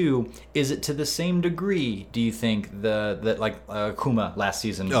then 2, is it to the same degree, do you think, that Akuma last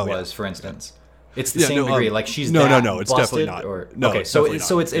season was, for instance? It's the same degree. Like she's no, it's definitely not. Okay, so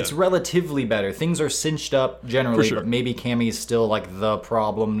it's relatively better. Things are cinched up generally, but maybe Cammy's still like the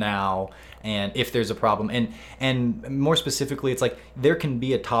problem now. And if there's a problem, and more specifically, it's like there can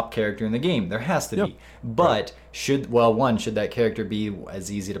be a top character in the game. There has to be, but should that character be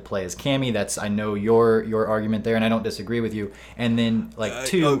as easy to play as Cammy? That's, I know your argument there, and I don't disagree with you. And then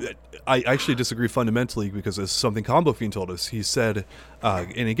 2. I actually disagree fundamentally because it's something Combo Fiend told us. He said,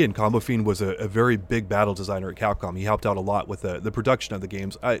 and again, Combo Fiend was a very big battle designer at Capcom. He helped out a lot with the production of the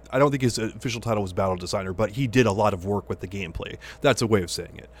games. I don't think his official title was battle designer, but he did a lot of work with the gameplay. That's a way of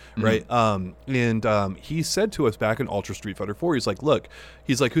saying it, right? He said to us back in Ultra Street Fighter 4, he's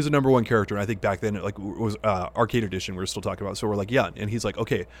like, who's the number 1 character? And I think back then it was Arcade Edition we were still talking about. So we're like, yeah. And he's like,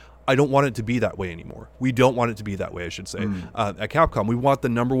 okay, I don't want it to be that way anymore. We don't want it to be that way, I should say. At Capcom, we want the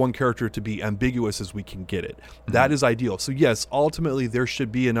number 1 character to be ambiguous as we can get it. That is ideal. So yes, ultimately there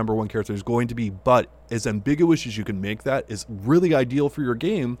should be a number 1 character. There's going to be, but as ambiguous as you can make that is really ideal for your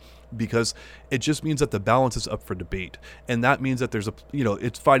game, because it just means that the balance is up for debate. And that means that there's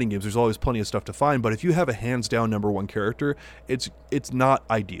it's fighting games. There's always plenty of stuff to find. But if you have a hands down number 1 character, it's not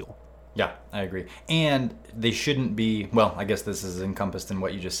ideal. Yeah, I agree. And they shouldn't be, well, I guess this is encompassed in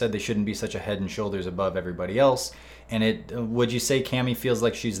what you just said. They shouldn't be such a head and shoulders above everybody else. And would you say Cammy feels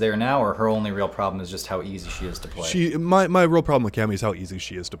like she's there now, or her only real problem is just how easy she is to play? My real problem with Cammy is how easy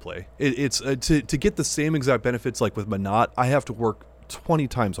she is to play. It's to get the same exact benefits like with Menat, I have to work 20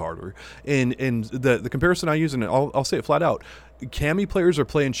 times harder. And the comparison I use, and I'll say it flat out, Cammy players are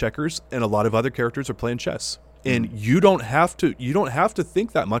playing checkers and a lot of other characters are playing chess. And you don't have to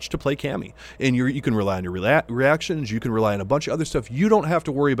think that much to play Cammy. And you can rely on your reactions. You can rely on a bunch of other stuff. You don't have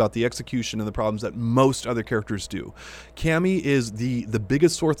to worry about the execution and the problems that most other characters do. Cammy is the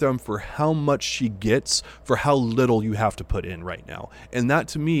biggest sore thumb for how much she gets for how little you have to put in right now. And that,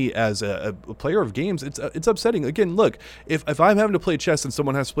 to me, as a player of games, it's upsetting. Again, look, if I'm having to play chess and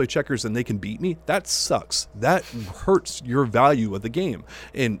someone has to play checkers and they can beat me, that sucks. That hurts your value of the game.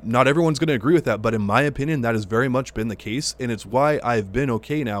 And not everyone's going to agree with that, but in my opinion, that is very much been the case, and it's why I've been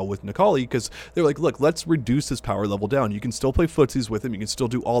okay now with Necalli, because they're like, look, let's reduce his power level down. You can still play footsies with him, you can still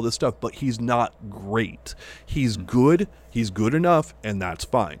do all this stuff, but he's not great. He's good enough, and that's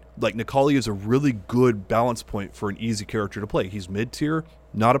fine. Like, Necalli is a really good balance point for an easy character to play. He's mid-tier,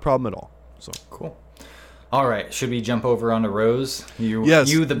 not a problem at all. So cool. All right, should we jump over onto Rose?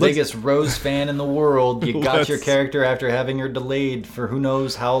 Yes, you the biggest Rose fan in the world. You got your character after having her delayed for who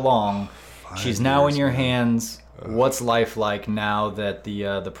knows how long. She's now in your hands. What's life like now that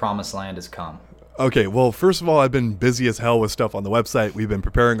the promised land has come? Okay, well, first of all, I've been busy as hell with stuff on the website. We've been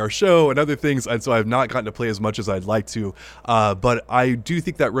preparing our show and other things, and so I've not gotten to play as much as I'd like to. But I do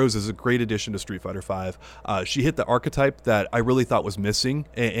think that Rose is a great addition to Street Fighter V. She hit the archetype that I really thought was missing,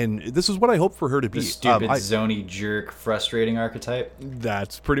 and this is what I hope for her to be. The stupid, zony, jerk, frustrating archetype.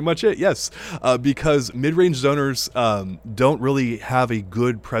 That's pretty much it, yes. Because mid-range zoners don't really have a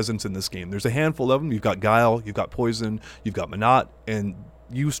good presence in this game. There's a handful of them. You've got Guile, you've got Poison, you've got Menat, and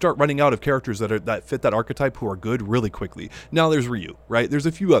you start running out of characters that fit that archetype who are good really quickly. Now there's Ryu, right? There's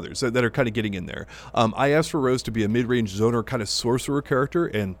a few others that are kind of getting in there. I asked for Rose to be a mid-range zoner kind of sorcerer character,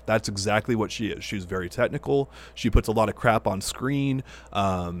 and that's exactly what she is. She's very technical. She puts a lot of crap on screen.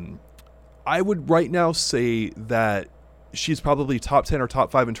 I would right now say that she's probably top 10 or top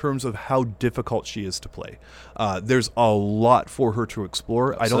 5 in terms of how difficult she is to play. There's a lot for her to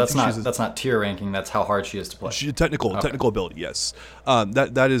explore. I don't think that's not tier ranking. That's how hard she is to play. She's technical ability, yes.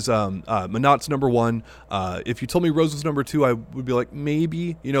 That is Menat's number 1. If you told me Rose was number 2, I would be like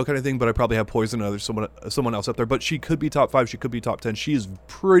maybe, kind of thing. But I probably have Poison and someone else up there. But she could be top 5. She could be top 10. She is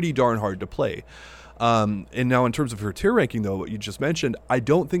pretty darn hard to play. And now in terms of her tier ranking, though, what you just mentioned, I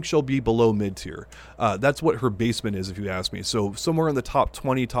don't think she'll be below mid-tier. That's what her basement is, if you ask me. So somewhere in the top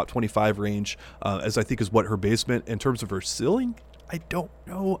 20, top 25 range, as I think is what her basement. In terms of her ceiling, I don't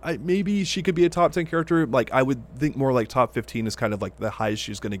know. Maybe she could be a top 10 character. Like, I would think more like top 15 is kind of like the highest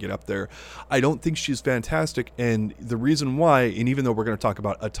she's going to get up there. I don't think she's fantastic. And the reason why, and even though we're going to talk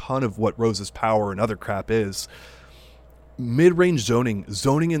about a ton of what Rose's power and other crap is, mid-range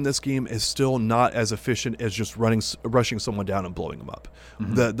zoning in this game is still not as efficient as just rushing someone down and blowing them up.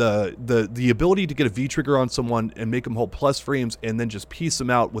 Mm-hmm. The ability to get a V-trigger on someone and make them hold plus frames and then just piece them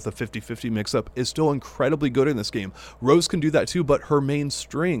out with a 50-50 mix-up is still incredibly good in this game. Rose can do that too, but her main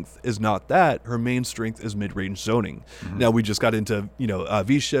strength is not that. Her main strength is mid-range zoning. Mm-hmm. Now, we just got into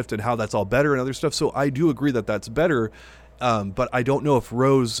V-shift and how that's all better and other stuff, so I do agree that that's better. But I don't know if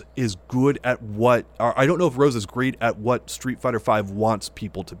Rose is good at I don't know if Rose is great at what Street Fighter V wants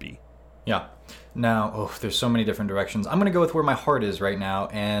people to be. Yeah. Now, there's so many different directions. I'm going to go with where my heart is right now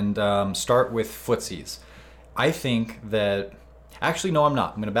and start with footsies. I think that... Actually, no, I'm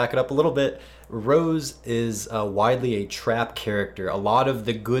not. I'm going to back it up a little bit. Rose is widely a trap character. A lot of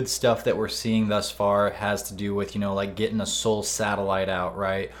the good stuff that we're seeing thus far has to do with, like getting a soul satellite out,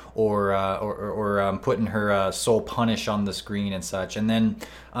 right? Or putting her soul punish on the screen and such. And then,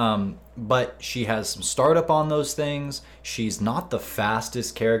 but she has some startup on those things. She's not the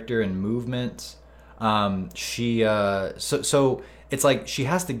fastest character in movement. So it's like she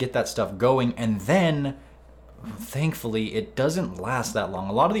has to get that stuff going, and then thankfully it doesn't last that long.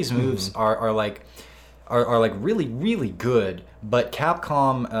 A lot of these moves are like really, really good, but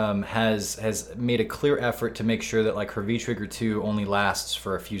Capcom has made a clear effort to make sure that like her V-Trigger 2 only lasts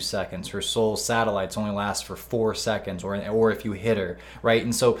for a few seconds. Her Soul Satellites only last for 4 seconds, or if you hit her, right?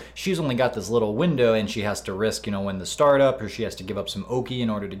 And so she's only got this little window, and she has to risk, when the startup, or she has to give up some Oki in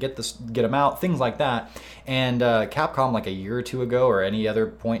order to get them out, things like that. And Capcom, like a year or two ago, or any other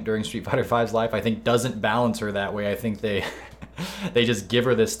point during Street Fighter V's life, I think doesn't balance her that way. I think they just give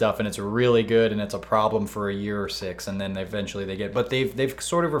her this stuff and it's really good, and it's a problem for a year or 6, and then eventually but they've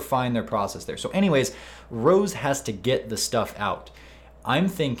sort of refined their process there. So anyways, Rose has to get the stuff out. I'm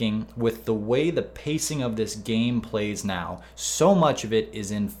thinking with the way the pacing of this game plays now, so much of it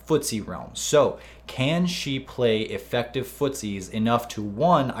is in footsie realm. So can she play effective footsies enough to,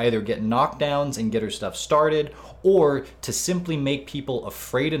 one, either get knockdowns and get her stuff started, or to simply make people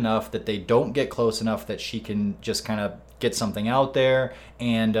afraid enough that they don't get close enough that she can just kind of get something out there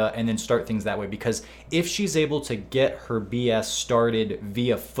and then start things that way? Because if she's able to get her BS started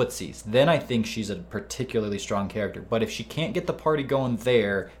via footsies, then I think she's a particularly strong character. But if she can't get the party going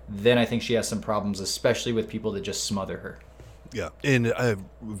there, then I think she has some problems, especially with people that just smother her. Yeah, and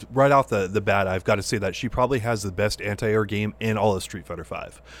right off the bat, I've got to say that she probably has the best anti-air game in all of Street Fighter V.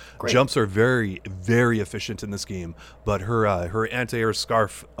 Great. Jumps are very, very efficient in this game, but her anti-air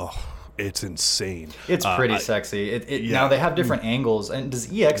scarf, it's insane. It's pretty sexy. Yeah. Now they have different angles, and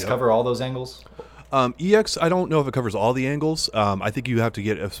does EX cover all those angles? EX, I don't know if it covers all the angles. I think you have to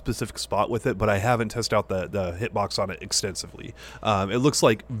get a specific spot with it, but I haven't tested out the hitbox on it extensively. It looks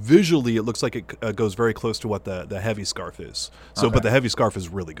like it goes very close to what the heavy scarf is. So, okay. But the heavy scarf is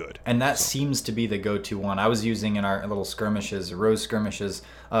really good. And that seems to be the go-to one. I was using in our little skirmishes, Rose skirmishes,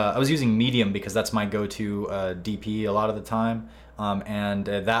 I was using medium because that's my go-to DP a lot of the time. And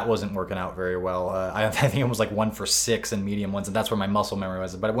that wasn't working out very well. I think it was like 1 for 6 in medium ones, and that's where my muscle memory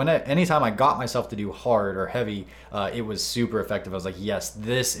was. But anytime I got myself to do hard or heavy, it was super effective. I was like, yes,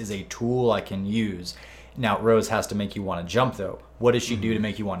 this is a tool I can use. Now, Rose has to make you want to jump, though. What does she do to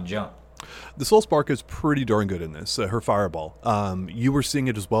make you want to jump? The Soul Spark is pretty darn good in this. Her fireball. You were seeing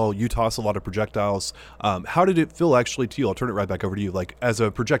it as well. You toss a lot of projectiles. How did it feel actually to you? I'll turn it right back over to you. Like as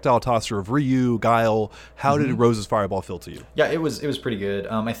a projectile tosser of Ryu, Guile, how did Rose's fireball feel to you? Yeah, it was pretty good.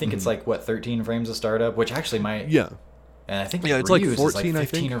 I think it's like 13 frames of startup, which actually might. Yeah. And I think it's Ryu's like 14, is like I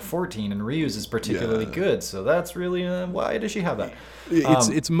 15 think. or 14, and Ryu's is particularly good. So that's really why does she have that?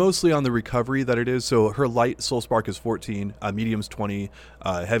 It's mostly on the recovery that it is. So her light Soul Spark is 14, medium's 20,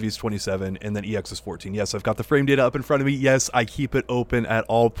 heavy's 27, and then EX is 14. Yes, I've got the frame data up in front of me. Yes, I keep it open at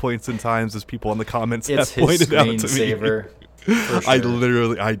all points and times, as people in the comments have pointed out to me. It's his screensaver. For sure. I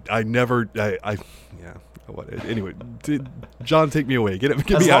literally, I never, yeah. Anyway, John, take me away. Get me out of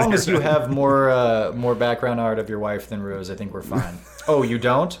here. As long as you have more background art of your wife than Rose, I think we're fine. Oh, you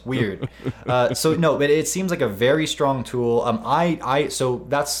don't? Weird. So no, but it seems like a very strong tool. So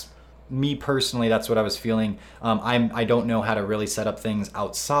that's me personally. That's what I was feeling. I don't know how to really set up things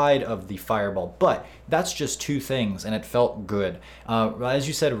outside of the fireball, but that's just two things, and it felt good. As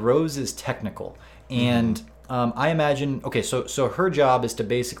you said, Rose is technical, and I imagine, okay, so her job is to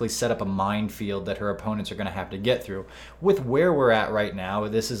basically set up a minefield that her opponents are going to have to get through. With where we're at right now,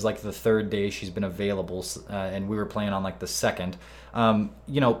 this is like the third day she's been available, and we were playing on like the second.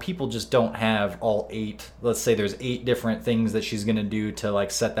 People just don't have all 8. Let's say there's 8 different things that she's going to do to like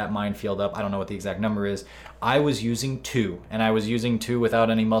set that minefield up. I don't know what the exact number is. I was using 2, and I was using 2 without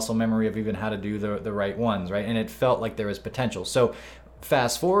any muscle memory of even how to do the right ones, right? And it felt like there was potential. So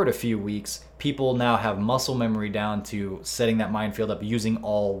fast forward a few weeks, people now have muscle memory down to setting that minefield up using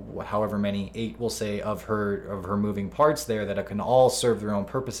all, however many, 8 we'll say, of her moving parts there that can all serve their own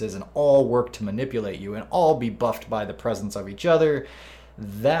purposes and all work to manipulate you and all be buffed by the presence of each other.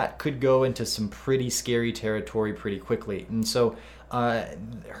 That could go into some pretty scary territory pretty quickly. And so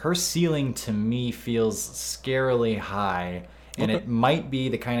her ceiling to me feels scarily high. And it might be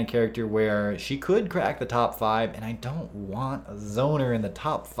the kind of character where she could crack the top 5, and I don't want a zoner in the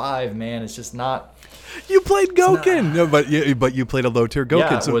top 5, man. It's just not. You played Gouken, no, but you played a low tier Gouken.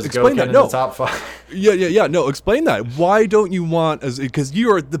 Yeah, so was explain Gouken that. in No, the top 5. Yeah. No, explain that. Why don't you want because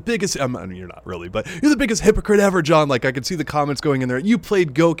you are the biggest. I mean, you're not really, but you're the biggest hypocrite ever, John. Like I could see the comments going in there. You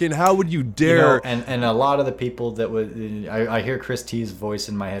played Gouken. How would you dare? And a lot of the people that would, I hear Chris T's voice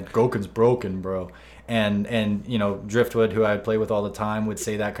in my head. Gouken's broken, bro. And Driftwood, who I would play with all the time, would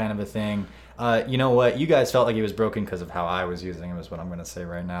say that kind of a thing. You know what? You guys felt like he was broken because of how I was using him, is what I'm going to say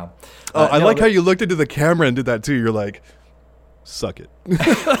right now. I like how you looked into the camera and did that too. You're like, suck it.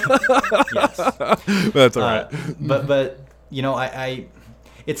 Yes. That's all right. But I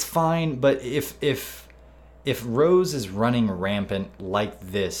it's fine. But if Rose is running rampant like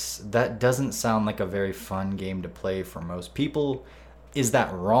this, that doesn't sound like a very fun game to play for most people. Is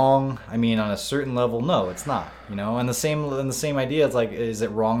that wrong? I mean, on a certain level, no, it's not. And the same idea. It's like, is it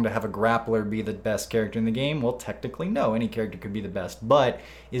wrong to have a grappler be the best character in the game? Well, technically, no. Any character could be the best. But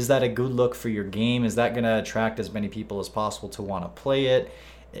is that a good look for your game? Is that going to attract as many people as possible to want to play it?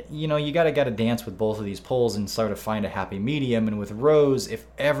 You gotta dance with both of these poles and sort of find a happy medium. And with Rose, if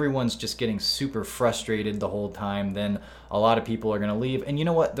everyone's just getting super frustrated the whole time, then a lot of people are gonna leave. And you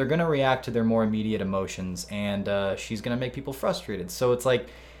know what? They're gonna react to their more immediate emotions, and she's gonna make people frustrated. So it's like,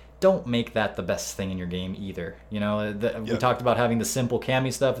 don't make that the best thing in your game either. We talked about having the simple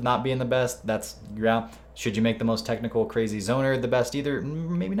Cammy stuff not being the best. Should you make the most technical crazy zoner the best either?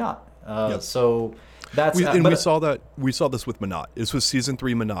 Maybe not. So. We saw this with Menat. This was season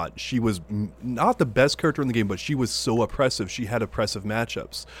 3 Menat. She was not the best character in the game, but she was so oppressive. She had oppressive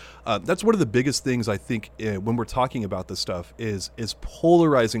matchups. That's one of the biggest things I think when we're talking about this stuff is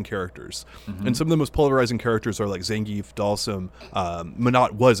polarizing characters. Mm-hmm. And some of the most polarizing characters are like Zangief, Dhalsim.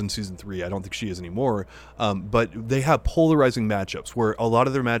 Menat was in season 3. I don't think she is anymore. But they have polarizing matchups where a lot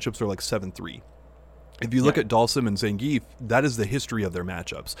of their matchups are like 7-3. If you look at Dhalsim and Zangief, that is the history of their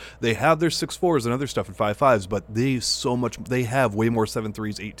matchups. They have their 6-4s and other stuff and 5-5s, but they have way more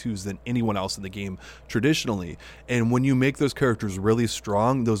 7-3s, 8-2s than anyone else in the game traditionally. And when you make those characters really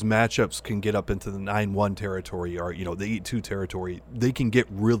strong, those matchups can get up into the 9-1 territory or the 8-2 territory. They can get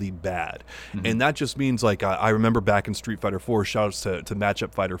really bad. Mm-hmm. And that just means like I remember back in Street Fighter 4, shoutouts to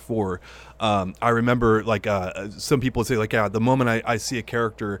Matchup Fighter 4. I remember like some people would say like, the moment I see a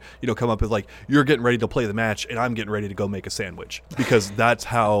character come up with like, you're getting ready to play the match, and I'm getting ready to go make a sandwich because that's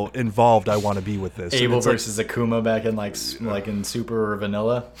how involved I want to be with this. Abel versus Akuma back in like in Super or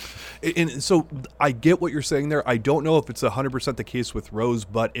Vanilla. And so I get what you're saying there. I don't know if it's 100% the case with Rose,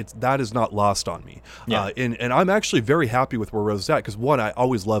 but that is not lost on me. Yeah. And I'm actually very happy with where Rose is at because, one, I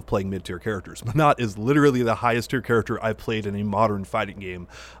always love playing mid-tier characters. Menat is literally the highest tier character I've played in a modern fighting game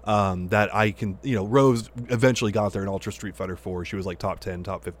that I can, Rose eventually got there in Ultra Street Fighter 4. She was like top 10,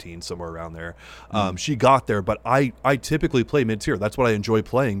 top 15, somewhere around there. She got there, but I typically play mid-tier. That's what I enjoy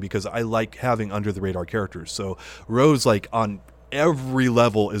playing because I like having under-the-radar characters. So Rose, like, on every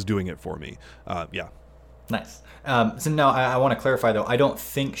level is doing it for me. Yeah. Nice. So now I want to clarify though. I don't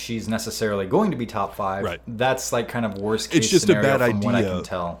think she's necessarily going to be top 5. Right. That's like kind of worst case it's just scenario a bad from idea. what I can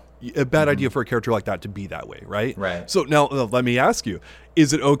tell. A bad idea for a character like that to be that way, right? Right. So now let me ask you: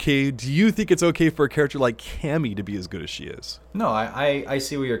 is it okay? Do you think it's okay for a character like Cammy to be as good as she is? No, I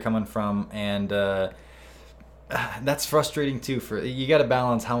see where you're coming from, and that's frustrating too. You got to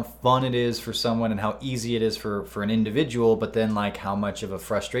balance how fun it is for someone and how easy it is for an individual, but then like how much of a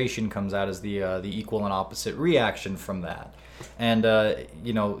frustration comes out as the equal and opposite reaction from that. And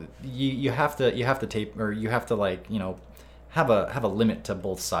you have to tape, or you have to like have a limit to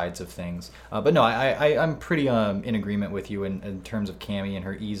both sides of things. But no, I'm pretty in agreement with you in terms of Cammy and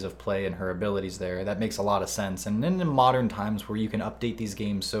her ease of play and her abilities there. That makes a lot of sense. And in modern times where you can update these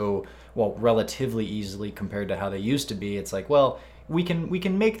games relatively easily compared to how they used to be, it's like, well, we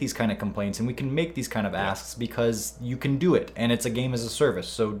can make these kind of complaints and we can make these kind of asks because you can do it, and it's a game as a service,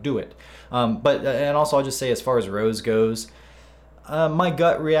 so do it. But also I'll just say, as far as Rose goes, my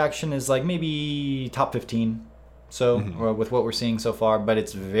gut reaction is like maybe top 15. So with what we're seeing so far, but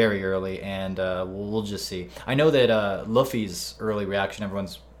it's very early, and we'll just see. I know that Luffy's early reaction,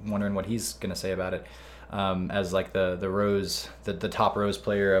 everyone's wondering what he's gonna say about it, as like the Rose, the top Rose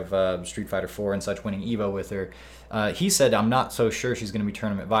player of Street Fighter 4 and such, winning Evo with her. He said, "I'm not so sure she's gonna be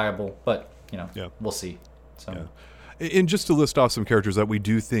tournament viable, but we'll see." So. Yeah. And just to list off some characters that we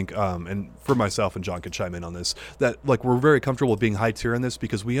do think, and for myself and John can chime in on this, that like we're very comfortable with being high tier in this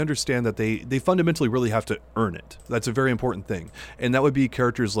because we understand that they fundamentally really have to earn it. That's a very important thing. And that would be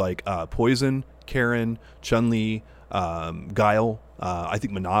characters like Poison, Karen, Chun-Li, Guile, I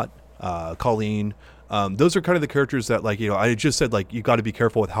think Menat, Colleen. Those are kind of the characters that, like, I just said, like, you got to be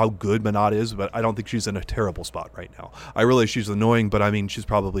careful with how good Menat is, but I don't think she's in a terrible spot right now. I realize she's annoying, but I mean, she's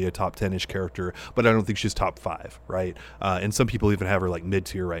probably a top 10-ish character, but I don't think she's top 5, right? And some people even have her like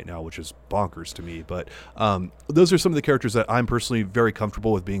mid-tier right now, which is bonkers to me. But those are some of the characters that I'm personally very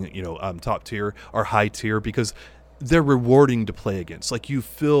comfortable with being, top tier or high tier because they're rewarding to play against. Like, you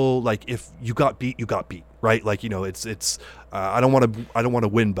feel like if you got beat, right? Like, it's I don't want to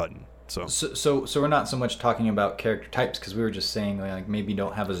win button. So we're not so much talking about character types, because we were just saying like maybe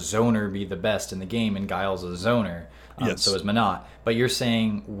don't have a zoner be the best in the game, and Guile's a zoner, yes. So is Menat. But you're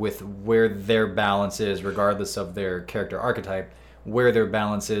saying with where their balance is, regardless of their character archetype, where their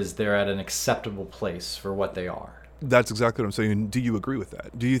balance is, they're at an acceptable place for what they are. That's exactly what I'm saying. Do you agree with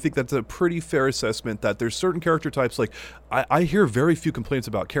that? Do you think that's a pretty fair assessment that there's certain character types, like I hear very few complaints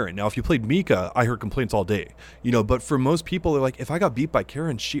about Karen. Now, if you played Mika, I heard complaints all day, but for most people, they're like, if I got beat by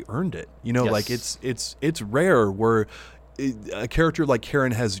Karen, she earned it. Yes. Like it's rare where a character like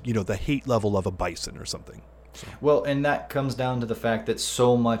Karen has, the hate level of a Bison or something. So. Well, and that comes down to the fact that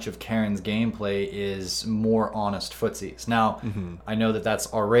so much of Karen's gameplay is more honest footsies. Now, I know that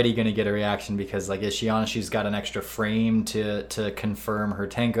that's already going to get a reaction because, like, is she honest? She's got an extra frame to confirm her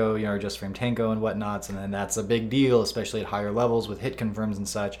Tenko, her just frame Tenko and whatnots, and then that's a big deal, especially at higher levels with hit confirms and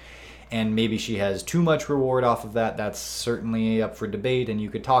such. And maybe she has too much reward off of that. That's certainly up for debate, and you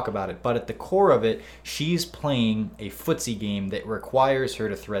could talk about it. But at the core of it, she's playing a footsie game that requires her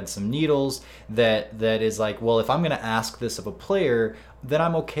to thread some needles, that is like, well, if I'm going to ask this of a player, then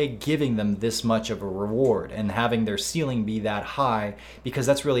I'm okay giving them this much of a reward and having their ceiling be that high, because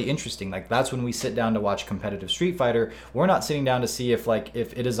that's really interesting. Like, that's when we sit down to watch competitive Street Fighter. We're not sitting down to see if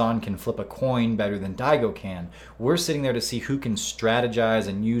Itazan can flip a coin better than Daigo can. We're sitting there to see who can strategize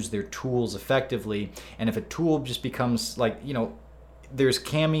and use their tools effectively. And if a tool just becomes like, there's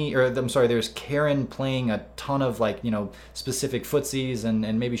there's Karen playing a ton of specific footsies,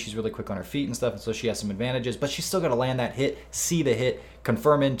 and maybe she's really quick on her feet and stuff, and so she has some advantages, but she's still got to land that hit, see the hit,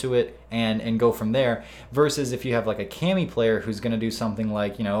 confirm into it, and go from there. Versus if you have like a Cammy player who's going to do something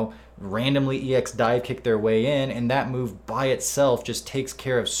like, randomly EX dive kick their way in, and that move by itself just takes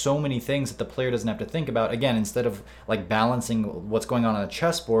care of so many things that the player doesn't have to think about. Again, instead of like balancing what's going on a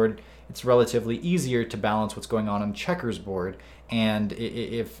chessboard, it's relatively easier to balance what's going on a checkers board. And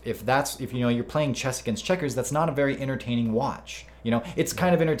if you're playing chess against checkers, that's not a very entertaining watch. It's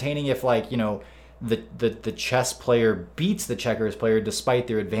kind of entertaining if the chess player beats the checkers player despite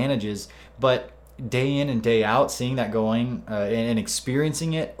their advantages, but day in and day out, seeing that going and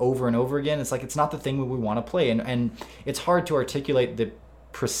experiencing it over and over again, it's like it's not the thing we want to play, and it's hard to articulate the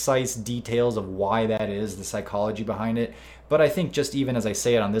precise details of why that is, the psychology behind it. But I think just even as I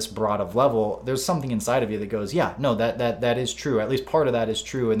say it on this broad of level, there's something inside of you that goes, yeah, no, that is true. At least part of that is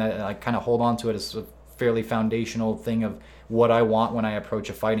true, and that I kind of hold on to it as a fairly foundational thing of what I want when I approach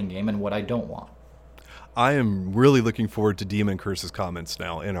a fighting game and what I don't want. I am really looking forward to Demon Curse's comments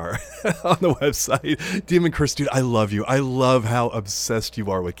now in our on the website. Demon Curse, dude, I love you. I love how obsessed you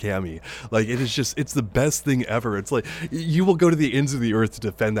are with Cammy. Like, it is just, it's the best thing ever. It's like, you will go to the ends of the earth to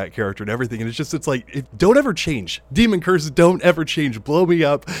defend that character and everything. And it's like, don't ever change. Demon Curse, don't ever change. Blow me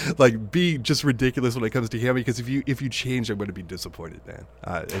up. Like, be just ridiculous when it comes to Cammy, because if you change, I'm going to be disappointed, man.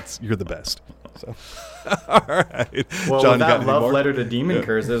 You're the best. So, all right. Well, John, with that love letter to Demon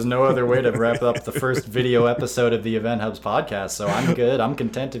Curse, there's no other way to wrap up the first video episode of the Event Hubs podcast. So I'm good. I'm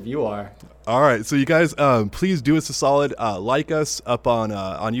content if you are. All right, so you guys, please do us a solid, like us up on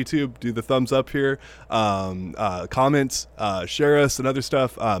YouTube, do the thumbs up here, comment, share us and other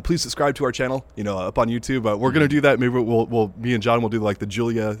stuff. Please subscribe to our channel, up on YouTube. We're gonna do that. Maybe me and John will do like the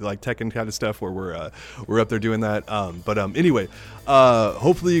Julia, like Tekken kind of stuff where we're up there doing that. Anyway,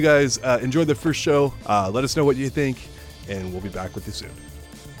 hopefully you guys enjoyed the first show. Let us know what you think, and we'll be back with you soon.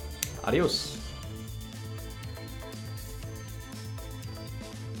 Adios.